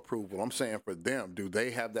 from your approval. I'm saying for them, do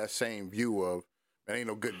they have that same view of, there ain't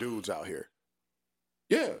no good dudes out here?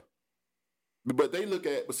 Yeah. But they look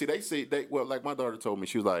at, like my daughter told me,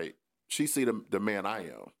 she was like, she see the man I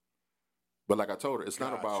am. But like I told her, it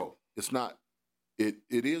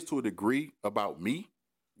is to a degree about me.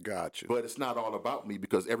 Gotcha. But it's not all about me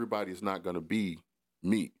because everybody is not going to be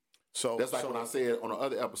me. So that's like when I said on the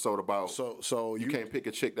other episode about so you can't pick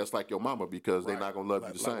a chick that's like your mama because they're not going to love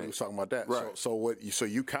you the same. We was talking about that. Right. So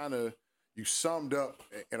you kind of summed up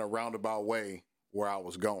in a roundabout way where I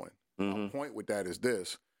was going. Mm-hmm. My point with that is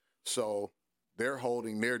this. So they're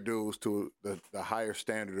holding their dues to the higher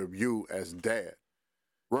standard of you as dad.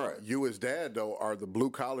 Right. You as dad, though, are the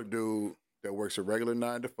blue collar dude that works a regular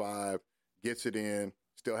 9 to 5, gets it in,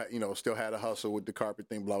 still had a hustle with the carpet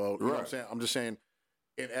thing, blah, blah, blah. You know what I'm saying? I'm just saying,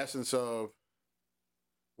 in essence of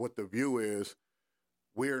what the view is,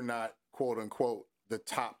 we're not, quote unquote, the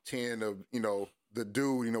top 10 of, the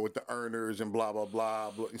dude, with the earners and blah, blah,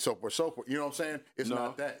 blah, blah, and so forth, so forth. You know what I'm saying? It's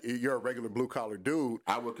not that. You're a regular blue collar dude.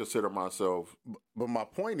 I would consider myself. But my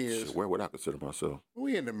point is. Shit, where would I consider myself?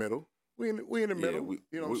 We in the middle. We in the middle.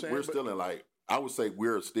 You know what I'm saying? We're still in I would say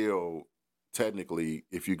we're still technically,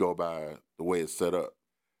 if you go by the way it's set up,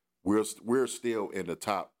 we're still in the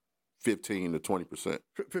top 15 to 20%.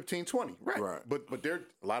 15, 20, right. But they're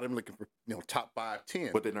a lot of them looking for top 5, 10.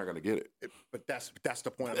 But they're not going to get it. But that's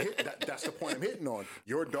the point. That's the point I'm hitting on.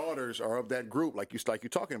 Your daughters are of that group, like you're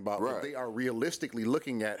talking about. Right. But they are realistically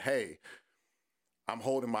looking at, hey, I'm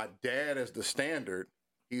holding my dad as the standard.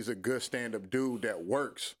 He's a good stand-up dude that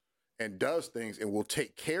works and does things and will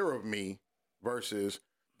take care of me versus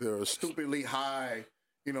the stupidly high,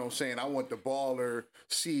 saying I want the baller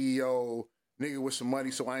CEO nigga with some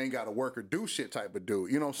money so I ain't got to work or do shit type of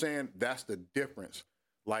dude. You know what I'm saying? That's the difference.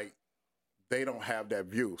 Like, they don't have that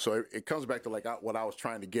view. So it comes back to what I was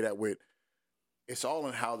trying to get at with, it's all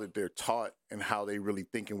in how that they're taught and how they really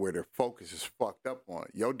thinking where their focus is fucked up on.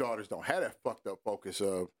 Your daughters don't have that fucked up focus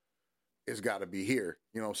of it's got to be here.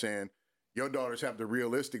 You know what I'm saying? Your daughters have the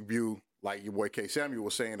realistic view, like your boy K. Samuel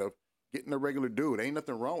was saying, of getting a regular dude. Ain't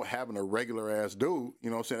nothing wrong with having a regular ass dude, you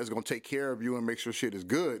know what I'm saying, that's going to take care of you and make sure shit is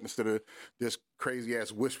good instead of this crazy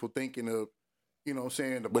ass wishful thinking of, you know what I'm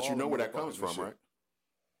saying? But you know where that comes from, right?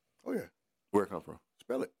 Oh, yeah. Where it come from?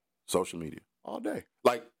 Spell it. Social media. All day.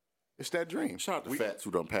 Like, it's that dream. Shout out to Fats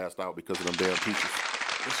who done passed out because of them damn peaches.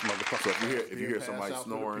 This motherfucker. So if you hear somebody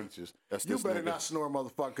snoring, that's you this better nigga. Not snore,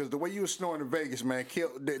 motherfucker, because the way you was snoring in Vegas, man,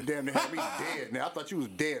 damn near had me dead. Now I thought you was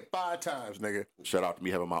dead 5 times, nigga. Shout out to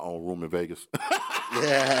me having my own room in Vegas.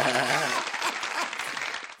 Yeah.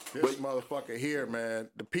 This motherfucker here, man,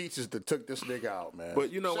 the peaches that took this nigga out, man.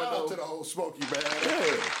 But you know Shout what? out to the old Smokey, man. Yeah.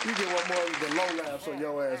 You get one more of the low laughs on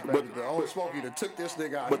your ass, man. But the old Smokey that took this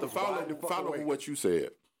nigga out. But to follow what you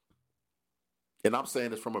said, and I'm saying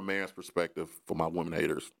this from a man's perspective for my women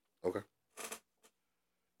haters. Okay.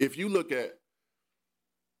 If you look at,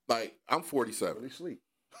 I'm 47. Really sleep.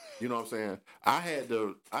 You know what I'm saying? I had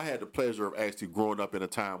the pleasure of actually growing up in a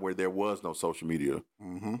time where there was no social media,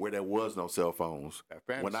 where there was no cell phones.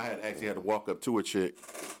 When I had to walk up to a chick,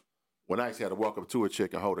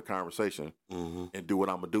 and hold a conversation and do what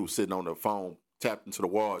I'm gonna do, sitting on the phone tapped into the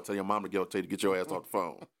wall and tell your mom to get your ass off the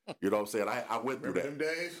phone. You know what I'm saying? I went through Remember them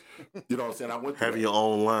that. days? You know what I'm saying? I went through Having that. your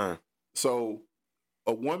own line. So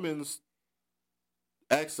a woman's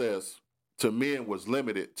access to men was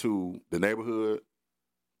limited to the neighborhood,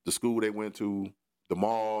 the school they went to, the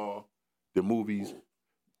mall, the movies.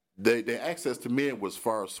 Their access to men was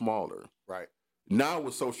far smaller. Right. Now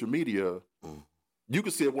with social media, you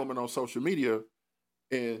can see a woman on social media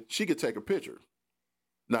and she could take a picture.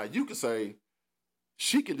 Now you can say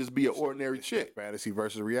she can just be an ordinary chick. Fantasy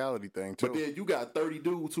versus reality thing, too. But then you got 30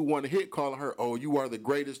 dudes who want to hit calling her, oh, you are the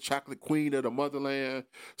greatest chocolate queen of the motherland.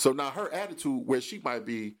 So now her attitude, where she might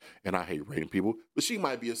be, and I hate rating people, but she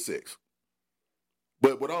might be a 6.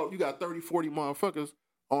 But with all, you got 30, 40 motherfuckers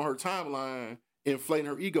on her timeline inflating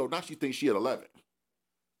her ego. Now she thinks she at 11.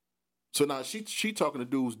 So now she talking to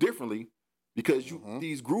dudes differently because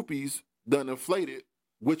these groupies done inflated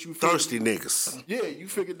what you figured. Thirsty niggas. Yeah, you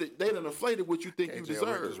figured that they done inflated what you think you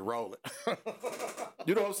deserve. Just roll it.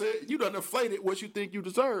 You know what I'm saying? You done inflated what you think you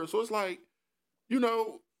deserve. So it's like, you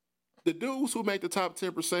know, the dudes who make the top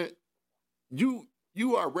 10%, you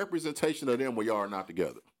are a representation of them when y'all are not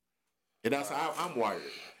together. And that's how I'm wired.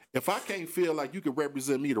 If I can't feel like you can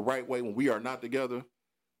represent me the right way when we are not together,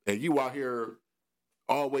 and you out here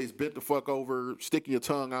always bent the fuck over, sticking your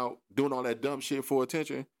tongue out, doing all that dumb shit for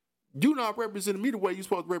attention, you not representing me the way you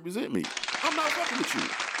supposed to represent me. I'm not fucking with you.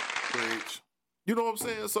 Preach. You know what I'm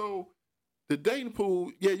saying? So the dating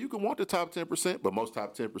pool, yeah, you can want the top 10%, but most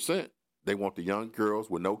top 10%, they want the young girls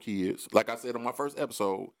with no kids. Like I said on my first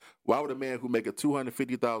episode, why would a man who make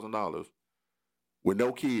 $250,000 with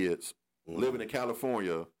no kids, living in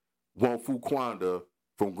California, want Fuquanda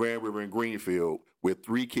from Grand River and Greenfield with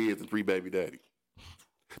 3 kids and 3 baby daddies?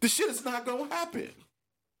 This shit is not gonna happen.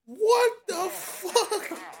 What the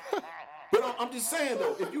fuck? But I'm just saying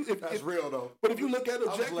though, That's real though. But if you look at it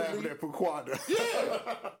I was laughing objectively, at Fuquanda.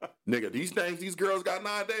 yeah, nigga, these things these girls got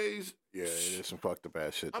nowadays. Yeah, it is some fucked up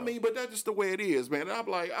ass shit. I though. mean, but that's just the way it is, man. And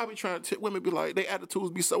I be trying to women be like, their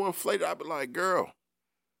attitudes be so inflated. I be like, girl,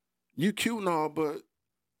 you cute and all, but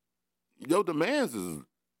your demands is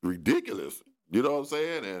ridiculous. You know what I'm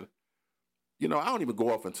saying? And you know, I don't even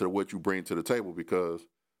go off into what you bring to the table because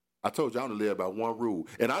I told you I only live by one rule.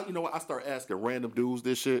 And you know what? I start asking random dudes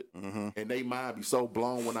this shit, and they mind be so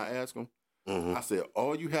blown when I ask them. I said,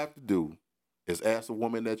 all you have to do is ask a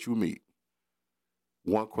woman that you meet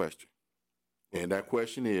one question. And that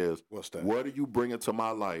question is, What's that? what are you bringing to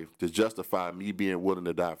my life to justify me being willing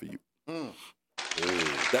to die for you?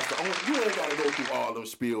 That's the only, you ain't got to go through all them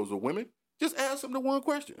spills of women. Just ask them the one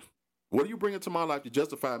question. What are you bringing to my life to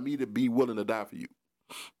justify me to be willing to die for you?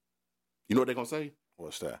 You know what they're going to say?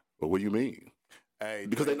 What's that? Well, what do you mean? Hey,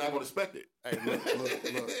 Because they're not going to expect it. Hey,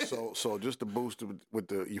 look. So just to boost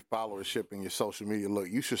with your followership and your social media, look,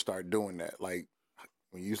 you should start doing that. Like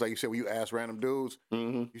when you said when you ask random dudes,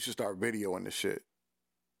 you should start videoing the shit.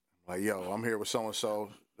 Like, yo, I'm here with so and so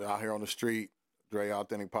out here on the street, Dre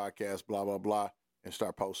Authentic Podcast, blah blah blah, and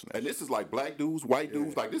start posting it. And this is like black dudes, white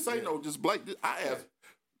dudes. Like this ain't no just black. I ask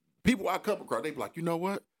people I come across, they be like, you know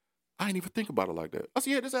what? I ain't even think about it like that. I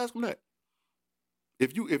said, yeah, just ask them that.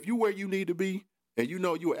 If you where you need to be, and you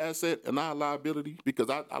know you're an asset and not a liability, because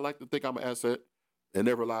I like to think I'm an asset and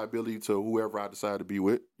never a liability to whoever I decide to be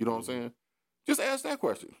with. You know what I'm saying? Just ask that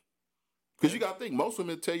question. Because you got to think, most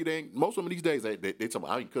women tell you most women these days, they tell me,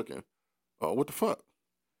 I ain't cooking. Oh, what the fuck?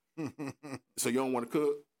 So you don't want to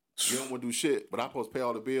cook? You don't want to do shit, but I'm supposed to pay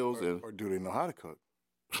all the bills. Or do they know how to cook?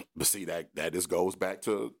 But see, that just goes back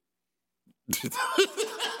to...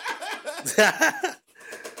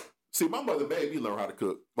 See, my mother made me learn how to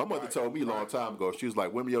cook. My mother told me a long time ago, she was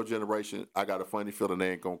like, women your generation, I got a funny feeling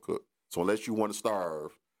they ain't gonna cook. So unless you want to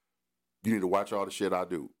starve, you need to watch all the shit I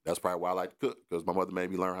do. That's probably why I like to cook, because my mother made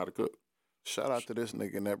me learn how to cook. Shout out to this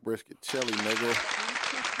nigga in that brisket chili,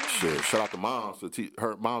 nigga. Shit, shout out to moms,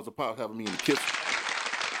 her moms and pops having me in the kitchen.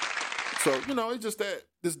 So, you know, it's just that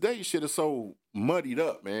this day shit is so muddied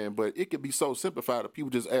up, man, but it can be so simplified if people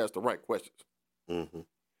just ask the right questions.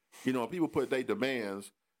 You know, people put their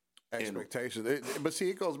demands, expectations. But see,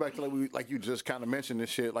 it goes back to like you just kind of mentioned this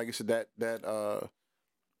shit. Like you said, that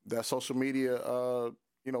social media,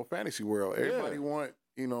 fantasy world. Everybody want,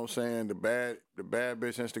 you know what I'm saying, the bad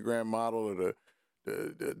bitch Instagram model, or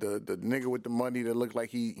the nigga with the money that look like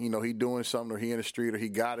he doing something, or he in the street, or he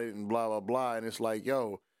got it, and blah blah blah. And it's like,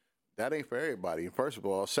 yo, that ain't for everybody. And first of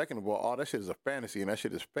all, second of all that shit is a fantasy, and that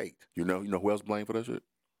shit is fake. You know who else blamed for that shit?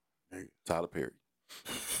 Tyler Perry.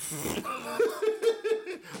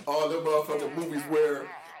 All them motherfucking movies where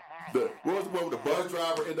What was the one with the bus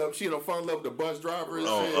driver? She in fun love with the bus driver.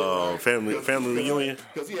 And Family reunion.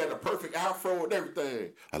 Because he had the perfect afro and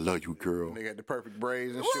everything. I love you, girl. They got the perfect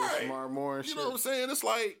braids and shit with Shamar Moore and shit. You know what I'm saying? It's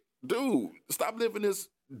like, dude, stop living this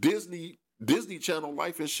Disney Channel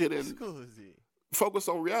life and shit and Scusi. focus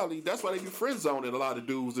on reality. That's why they be friend zoning a lot of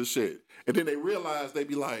dudes and shit. And then they realize they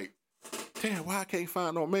be like, damn, why I can't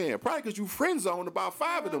find no man? Probably because you friend zoned about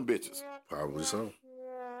 5 of them bitches. Probably so.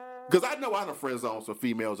 Because I know I done friend zoned some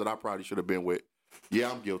females that I probably should have been with.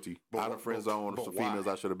 Yeah, I'm guilty. I done friend zoned some females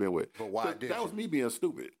I should have been with. But why did that was me being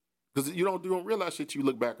stupid. Because you don't realize shit till you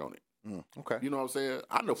look back on it. Okay. You know what I'm saying?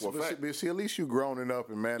 I know for a fact. But see, at least you grown enough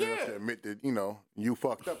and man enough to admit that, you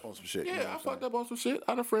fucked up on some shit. Yeah, you know what I I'm fucked saying? up on some shit.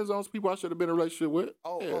 I done friend zoned some people I should have been in a relationship with.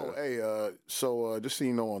 So just so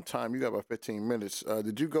you know on time, you got about 15 minutes.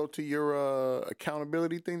 Did you go to your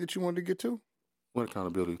accountability thing that you wanted to get to? What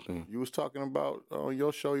accountability thing? You was talking about on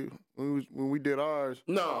your show when we did ours.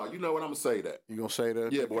 No, you know what? I'm going to say that. You going to say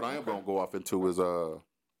that? Yeah, but what I am going to go off into is, something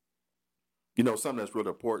that's really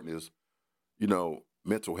important is,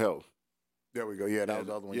 mental health. There we go. Yeah, that was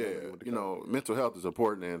the other one. Yeah, mental health is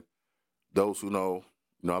important. And those who know,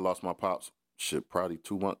 I lost my pops, probably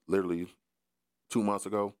 2 months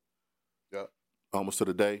ago. Yeah. Almost to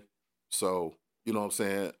the day. So, you know what I'm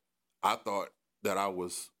saying? I thought that I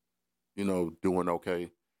was, doing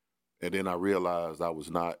okay. And then I realized I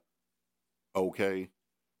was not okay.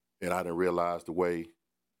 And I didn't realize the way,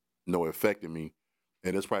 it affected me.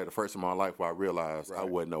 And it's probably the first time in my life where I realized I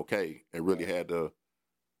wasn't okay and really had to.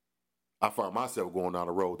 I found myself going down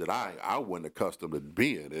a road that I wasn't accustomed to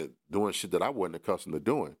being, doing shit that I wasn't accustomed to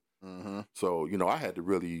doing. Mm-hmm. So, I had to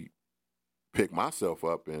really pick myself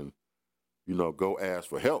up and, go ask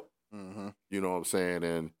for help. Mm-hmm. You know what I'm saying?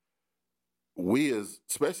 And we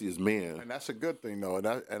especially as men. And that's a good thing, though.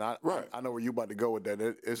 I know where you about to go with that.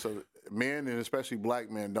 It's men and especially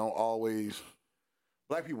black men don't always,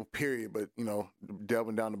 black people period, but,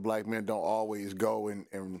 delving down to black men don't always go and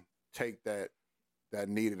take that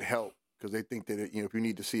needed help. Because they think that if you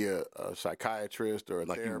need to see a psychiatrist or a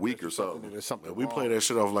like therapist you weak or something, that there's something We wrong. play that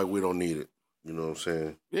shit off like we don't need it. You know what I'm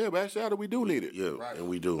saying? Yeah, but actually, we do need it. Yeah, Right. and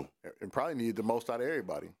we do. And probably need the most out of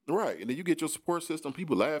everybody. Right. And then you get your support system.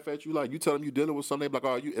 People laugh at you. Like, you tell them you're dealing with something, they be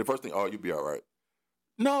like, and first thing, you'll be all right.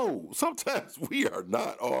 No, sometimes we are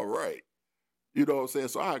not all right. You know what I'm saying?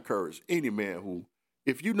 So I encourage any man who,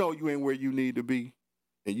 if you know you ain't where you need to be,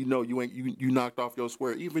 and you know you knocked off your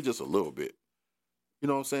square, even just a little bit. You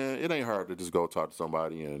know what I'm saying? It ain't hard to just go talk to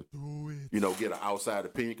somebody and, get an outside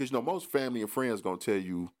opinion. Because, most family and friends going to tell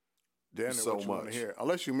you Damn so what you want much. to hear.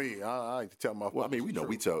 Unless you me. I like to tell my Well, I mean, we know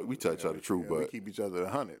we tell each other the truth, we but keep each other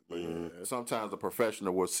 100. But sometimes a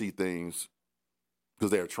professional will see things because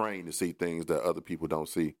they're trained to see things that other people don't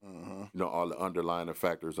see. Mm-hmm. All the underlying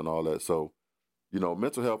factors and all that. So,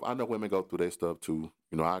 mental health, I know women go through their stuff too.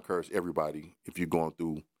 I encourage everybody, if you're going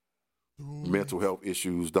through mental health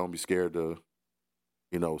issues, don't be scared to,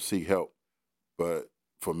 seek help. But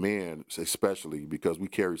for men, especially, because we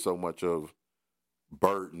carry so much of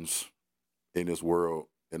burdens in this world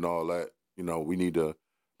and all that, we need to,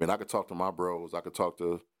 I could talk to my bros, I could talk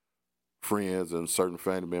to friends and certain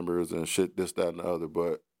family members and shit, this, that, and the other,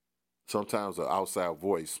 but sometimes an outside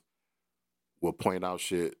voice will point out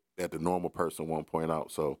shit that the normal person won't point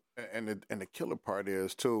out. So, and the killer part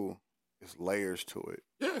is too, it's layers to it.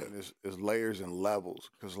 Yeah. And it's layers and levels.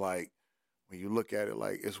 Because like when you look at it,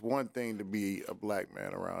 like it's one thing to be a black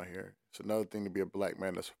man around here. It's another thing to be a black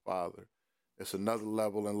man that's a father. It's another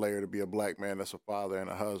level and layer to be a black man that's a father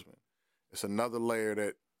and a husband. It's another layer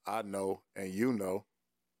that I know and you know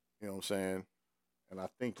what I'm saying, and I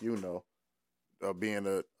think being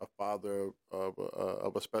a father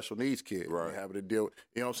of a special needs kid. Right. Having to deal with,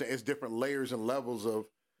 what I'm saying, it's different layers and levels of,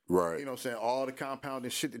 right. what I'm saying, all the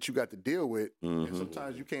compounding shit that you got to deal with, and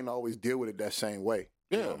sometimes you can't always deal with it that same way.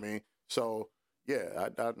 You know what I mean? So, yeah,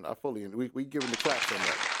 I fully, we giving the claps on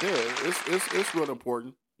that. Yeah, it's real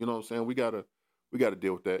important. You know what I'm saying? We gotta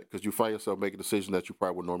deal with that because you find yourself making decisions that you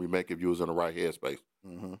probably would normally make if you was in the right headspace.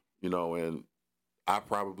 Mm-hmm. And I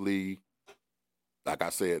probably, like I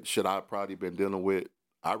said, shit I've probably been dealing with,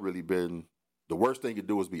 the worst thing you could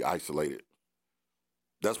do is be isolated.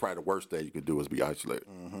 That's probably the worst thing you could do is be isolated.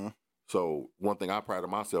 Mm-hmm. So one thing I prided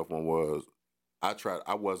myself on was I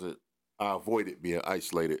avoided being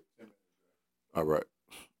isolated. All right.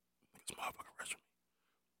 This motherfucker rushing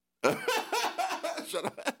me. Shut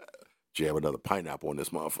up. Jam another pineapple on this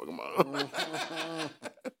motherfucker, man.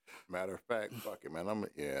 Matter of fact, fuck it, man.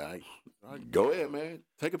 Go ahead, man.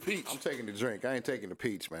 Take a peach. I'm taking the drink. I ain't taking the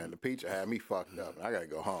peach, man. The peach had me fucked up. I gotta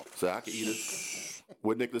go home. So I can eat it.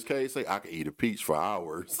 What Nicolas Cage say? I can eat a peach for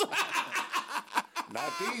hours.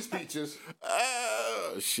 Not these peaches.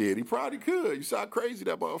 Shit, he probably could. You saw how crazy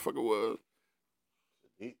that motherfucker was.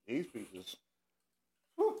 These peaches.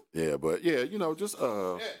 Yeah, but yeah, you know, just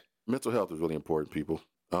mental health is really important, people.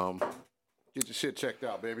 Get your shit checked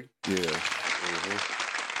out, baby. Yeah.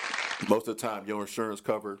 Most of the time, your insurance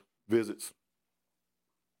cover visits.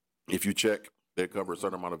 If you check, they cover a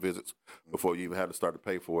certain amount of visits before you even have to start to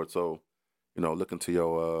pay for it. So, you know, look into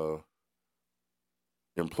your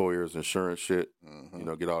employer's insurance shit. You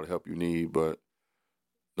know, get all the help you need. But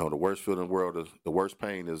no, the worst feeling in the world is the worst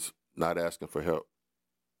pain is not asking for help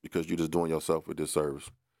because you're just doing yourself a disservice.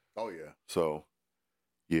 Oh yeah. So,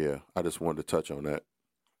 yeah, I just wanted to touch on that.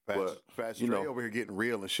 Fast you Dre know- over here getting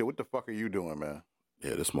real and shit. What the fuck are you doing, man?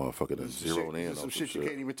 Yeah, this motherfucker done zeroed in on some shit you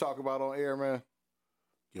can't even talk about on air, man.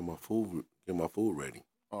 Get my food ready.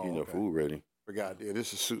 Oh, You know, okay. food ready. Forgot. Yeah,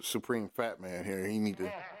 this is Supreme Fat Man here. He need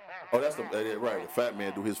to. Oh, that's right. The Fat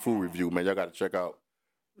Man do his food review, man. Y'all got to check out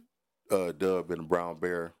Dub and the Brown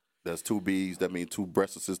Bear. That's 2 B's. That means 2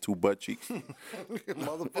 breasts, 2 butt cheeks.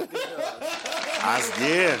 Motherfucker.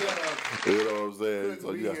 Yeah. You know what I'm saying?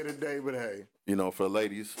 Couldn't be here today, but hey. You know, for the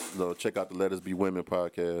ladies, you know, check out the Let Us Be Women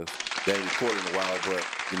podcast. They ain't recorded in a while, but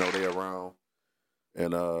you know they around.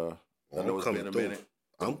 And I know it's been a minute.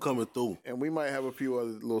 I'm coming through. And we might have a few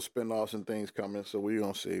other little spinoffs and things coming, so we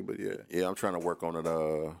gonna see. But yeah. Yeah, I'm trying to work on it.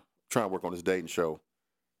 Trying to work on this dating show.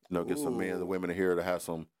 You know, get some men and women in here to have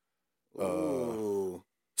some Ooh.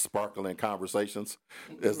 sparkling conversations.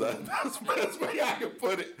 That's the best way I can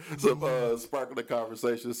put it. Some sparkling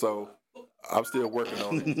conversations. So I'm still working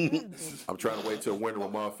on it. I'm trying to wait till winter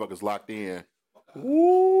when motherfuckers locked in.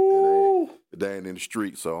 Woo! They ain't in the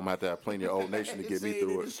streets, so I'm gonna have to have plenty of Old Nation to get me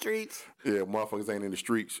through it. Streets. Yeah, motherfuckers ain't in the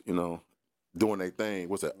streets, you know, doing their thing.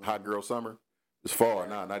 What's that? Hot girl summer? It's fall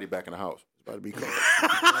now. Now they back in the house. It's about to be cold.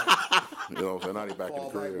 You know what I'm saying? Now they back in the Fall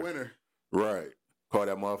crib. like winter. Right. Call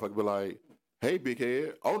that motherfucker, be like, hey, big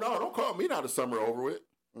head. Oh, no, don't call me now the summer over with.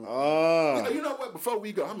 You know what? Before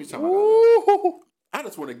we go, how many times I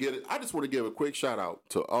just want to get it. I just want to give a quick shout out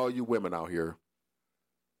to all you women out here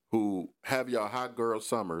who have y'all hot girl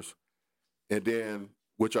summers, and then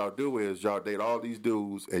what y'all do is y'all date all these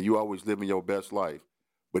dudes, and you always living your best life.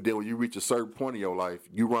 But then when you reach a certain point in your life,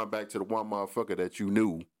 you run back to the one motherfucker that you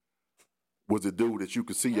knew was a dude that you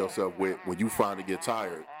could see yourself with when you finally get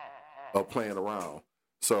tired of playing around.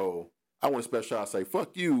 So I want to special out say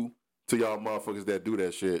fuck you to y'all motherfuckers that do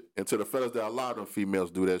that shit, and to the fellas that allow them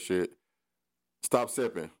females do that shit. Stop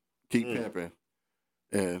sipping, keep pimping,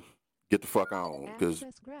 and get the fuck on, because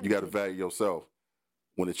you got to value yourself.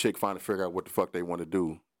 When a chick finally figure out what the fuck they want to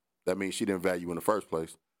do, that means she didn't value you in the first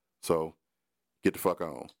place. So get the fuck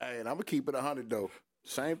on. Hey, and I'm gonna keep it 100 though.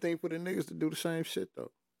 Same thing for the niggas to do the same shit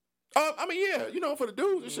though. I mean, yeah, you know, for the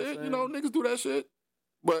dudes and shit, you know, niggas do that shit.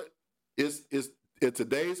 But it's in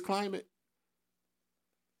today's climate,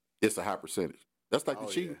 it's a high percentage. That's like the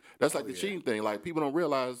cheating. Yeah. That's like the cheating thing. Like people don't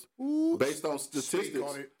realize, based on statistics. Speak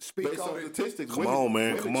on it. Speak based on on it. statistics, Come on,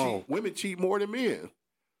 man. women Come on. cheat- Women cheat more than men.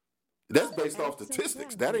 That's based off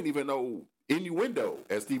statistics. That ain't even no innuendo,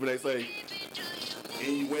 as Stephen A. say.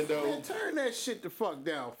 Innuendo. Man, turn that shit the fuck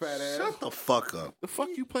down, fat ass. Shut the fuck up. The fuck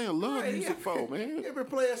you playing love music for, man? You ever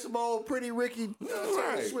playing some old Pretty Ricky?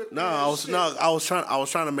 Right. Swift No, ass shit? I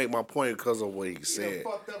was trying to make my point because of what he You said.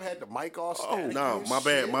 done fucked up, had the mic all Oh, static No, and my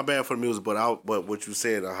bad, shit. my bad for the music, but what you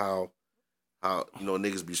said of how you know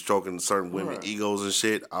niggas be stroking certain women Right. egos and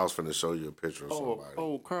shit. I was finna show you a picture of Oh,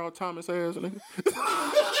 somebody. Carl Thomas ass nigga.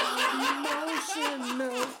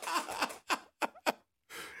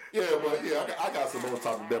 Yeah, but yeah, I got some more to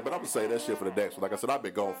talk about that, but I'm gonna say that shit for the next one. Like I said, I've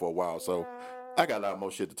been gone for a while, so I got a lot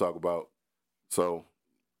more shit to talk about. So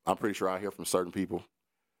I'm pretty sure I'll hear from certain people,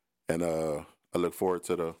 and I look forward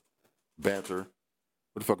to the banter.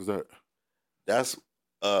 What the fuck is that? That's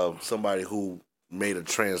somebody who made a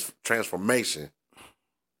transformation.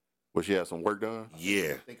 Well, she had some work done.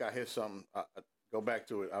 Yeah, I think I hit something. I go back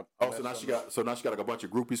to it. Oh, so now she got like a bunch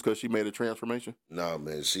of groupies because she made a transformation. no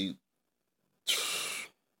man, she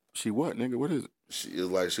She what, nigga? What is it? was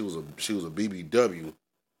like she was a BBW,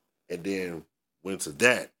 and then went to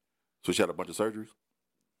that. So she had a bunch of surgeries.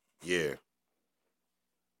 Yeah,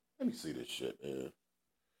 Let me see this shit, man.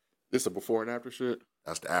 This a before and after shit.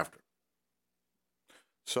 that's the after.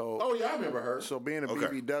 So, Oh yeah, I remember her. so being a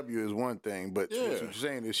Okay. BBW is one thing, but Yeah. what you're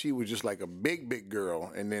saying is she was just like a big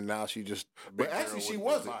girl, and then now she just. A big But actually, girl she with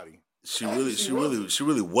wasn't. a body. She Actually, she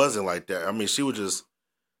really wasn't like that. I mean, she was just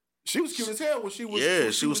She was cute as hell when she was. yeah,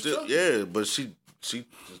 when she was still chubby. but she just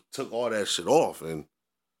took all that shit off, and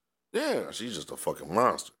Yeah. she's just a fucking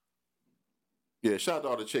monster. Yeah, shout out to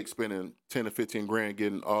all the chicks spending 10 to 15 grand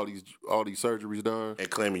getting all these surgeries done. And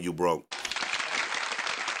claiming you broke.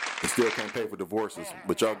 and still can't pay for divorces,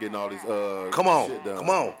 but y'all getting all these Come on, shit done. come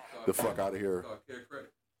on. The fuck out of here.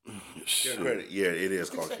 Care credit. Yeah, it is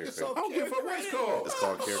called care credit. I don't give a fuck what it's called. It's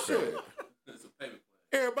called care credit.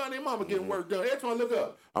 Everybody and mama getting work done. Every time I look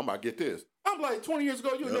up, I'm about to get this. I'm like, 20 years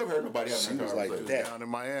ago, you never heard nobody have She that was like conversation. that. Down in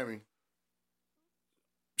Miami.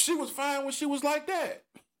 She was fine when she was like that.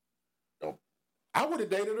 Nope. I would have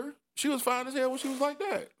dated her. She was fine as hell when she was like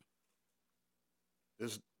that.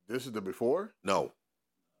 This is the before? No,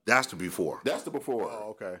 that's the before. That's the before. Oh,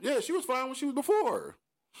 okay. Yeah, she was fine when she was before.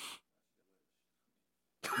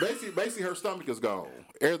 Basically, her stomach is gone.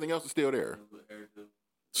 Everything else is still there.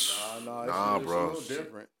 Nah, it's bro. a little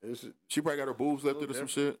different. She probably got her boobs lifted or some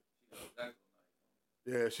shit.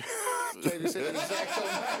 Yeah, Jamie said the exact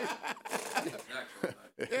same night.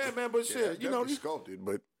 Yeah, man, but shit, you know, definitely sculpted,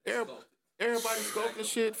 but everybody sculpting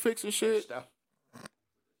shit, fixing shit.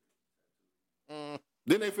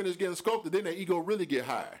 Then they finish getting sculpted, then their ego really get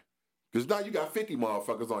high. Because now you got 50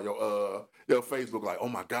 motherfuckers on your Facebook like, oh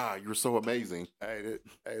my God, you're so amazing. hey,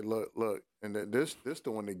 look, and this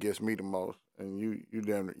the one that gets me the most. And you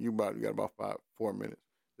got about 4 minutes.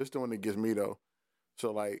 This the one that gets me though.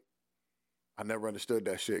 So like, I never understood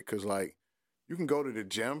that shit because like, you can go to the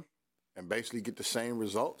gym and basically get the same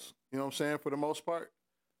results. You know what I'm saying, for the most part,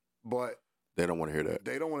 but They don't want to hear that.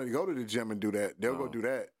 they don't want to go to the gym and do that. They'll go do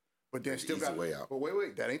that, but then still easy got way out. But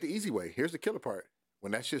wait, that ain't the easy way. Here's the killer part.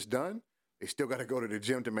 When that shit's done, they still got to go to the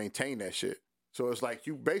gym to maintain that shit. So it's like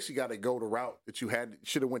you basically got to go the route that you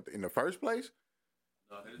should have went in the first place.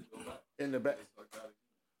 In the back.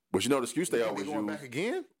 But you know the excuse they They always going use? back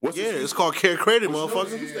again? What's the Yeah, excuse? it's called care credit, But you know the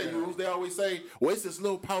motherfucker. excuse they use? They always say, well, it's this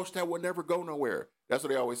little pouch that will never go nowhere. That's what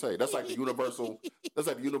they always say. That's like the universal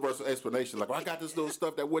explanation. Like, well, I got this little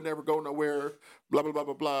stuff that would never go nowhere, blah, blah, blah,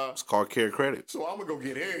 blah, blah. It's called care credit. So I'm gonna go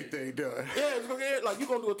get everything done. Yeah, it's gonna get like you're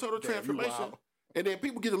gonna do a total Damn, you transformation, wild. and then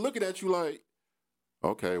people get to looking at you like,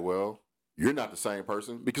 okay, well, you're not the same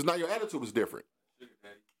person because now your attitude is different.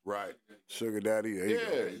 Right. Sugar daddy. There you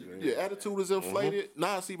go. Yeah, your attitude is inflated.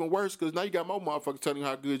 Now it's even worse because now you got more motherfuckers telling you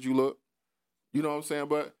how good you look. You know what I'm saying?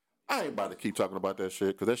 But I ain't about to keep talking about that shit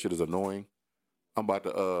because that shit is annoying. I'm about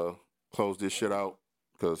to close this shit out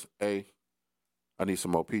because I need some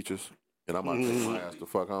more peaches and I'm about to take my ass the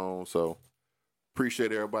fuck home. So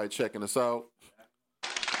appreciate everybody checking us out.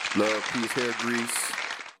 Love, peace, hair grease.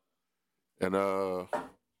 And to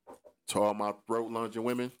all my throat lunging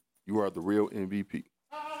women, you are the real MVP.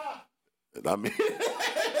 I mean,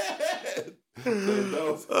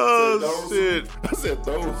 Shit. I said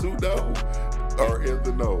those who know are in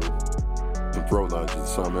the know. The throat lunges is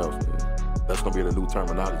something else, man. That's gonna be the new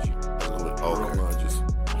terminology. Throat lunges.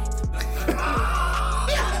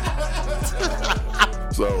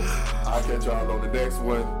 So I'll catch y'all on the next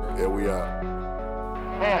one, and we out.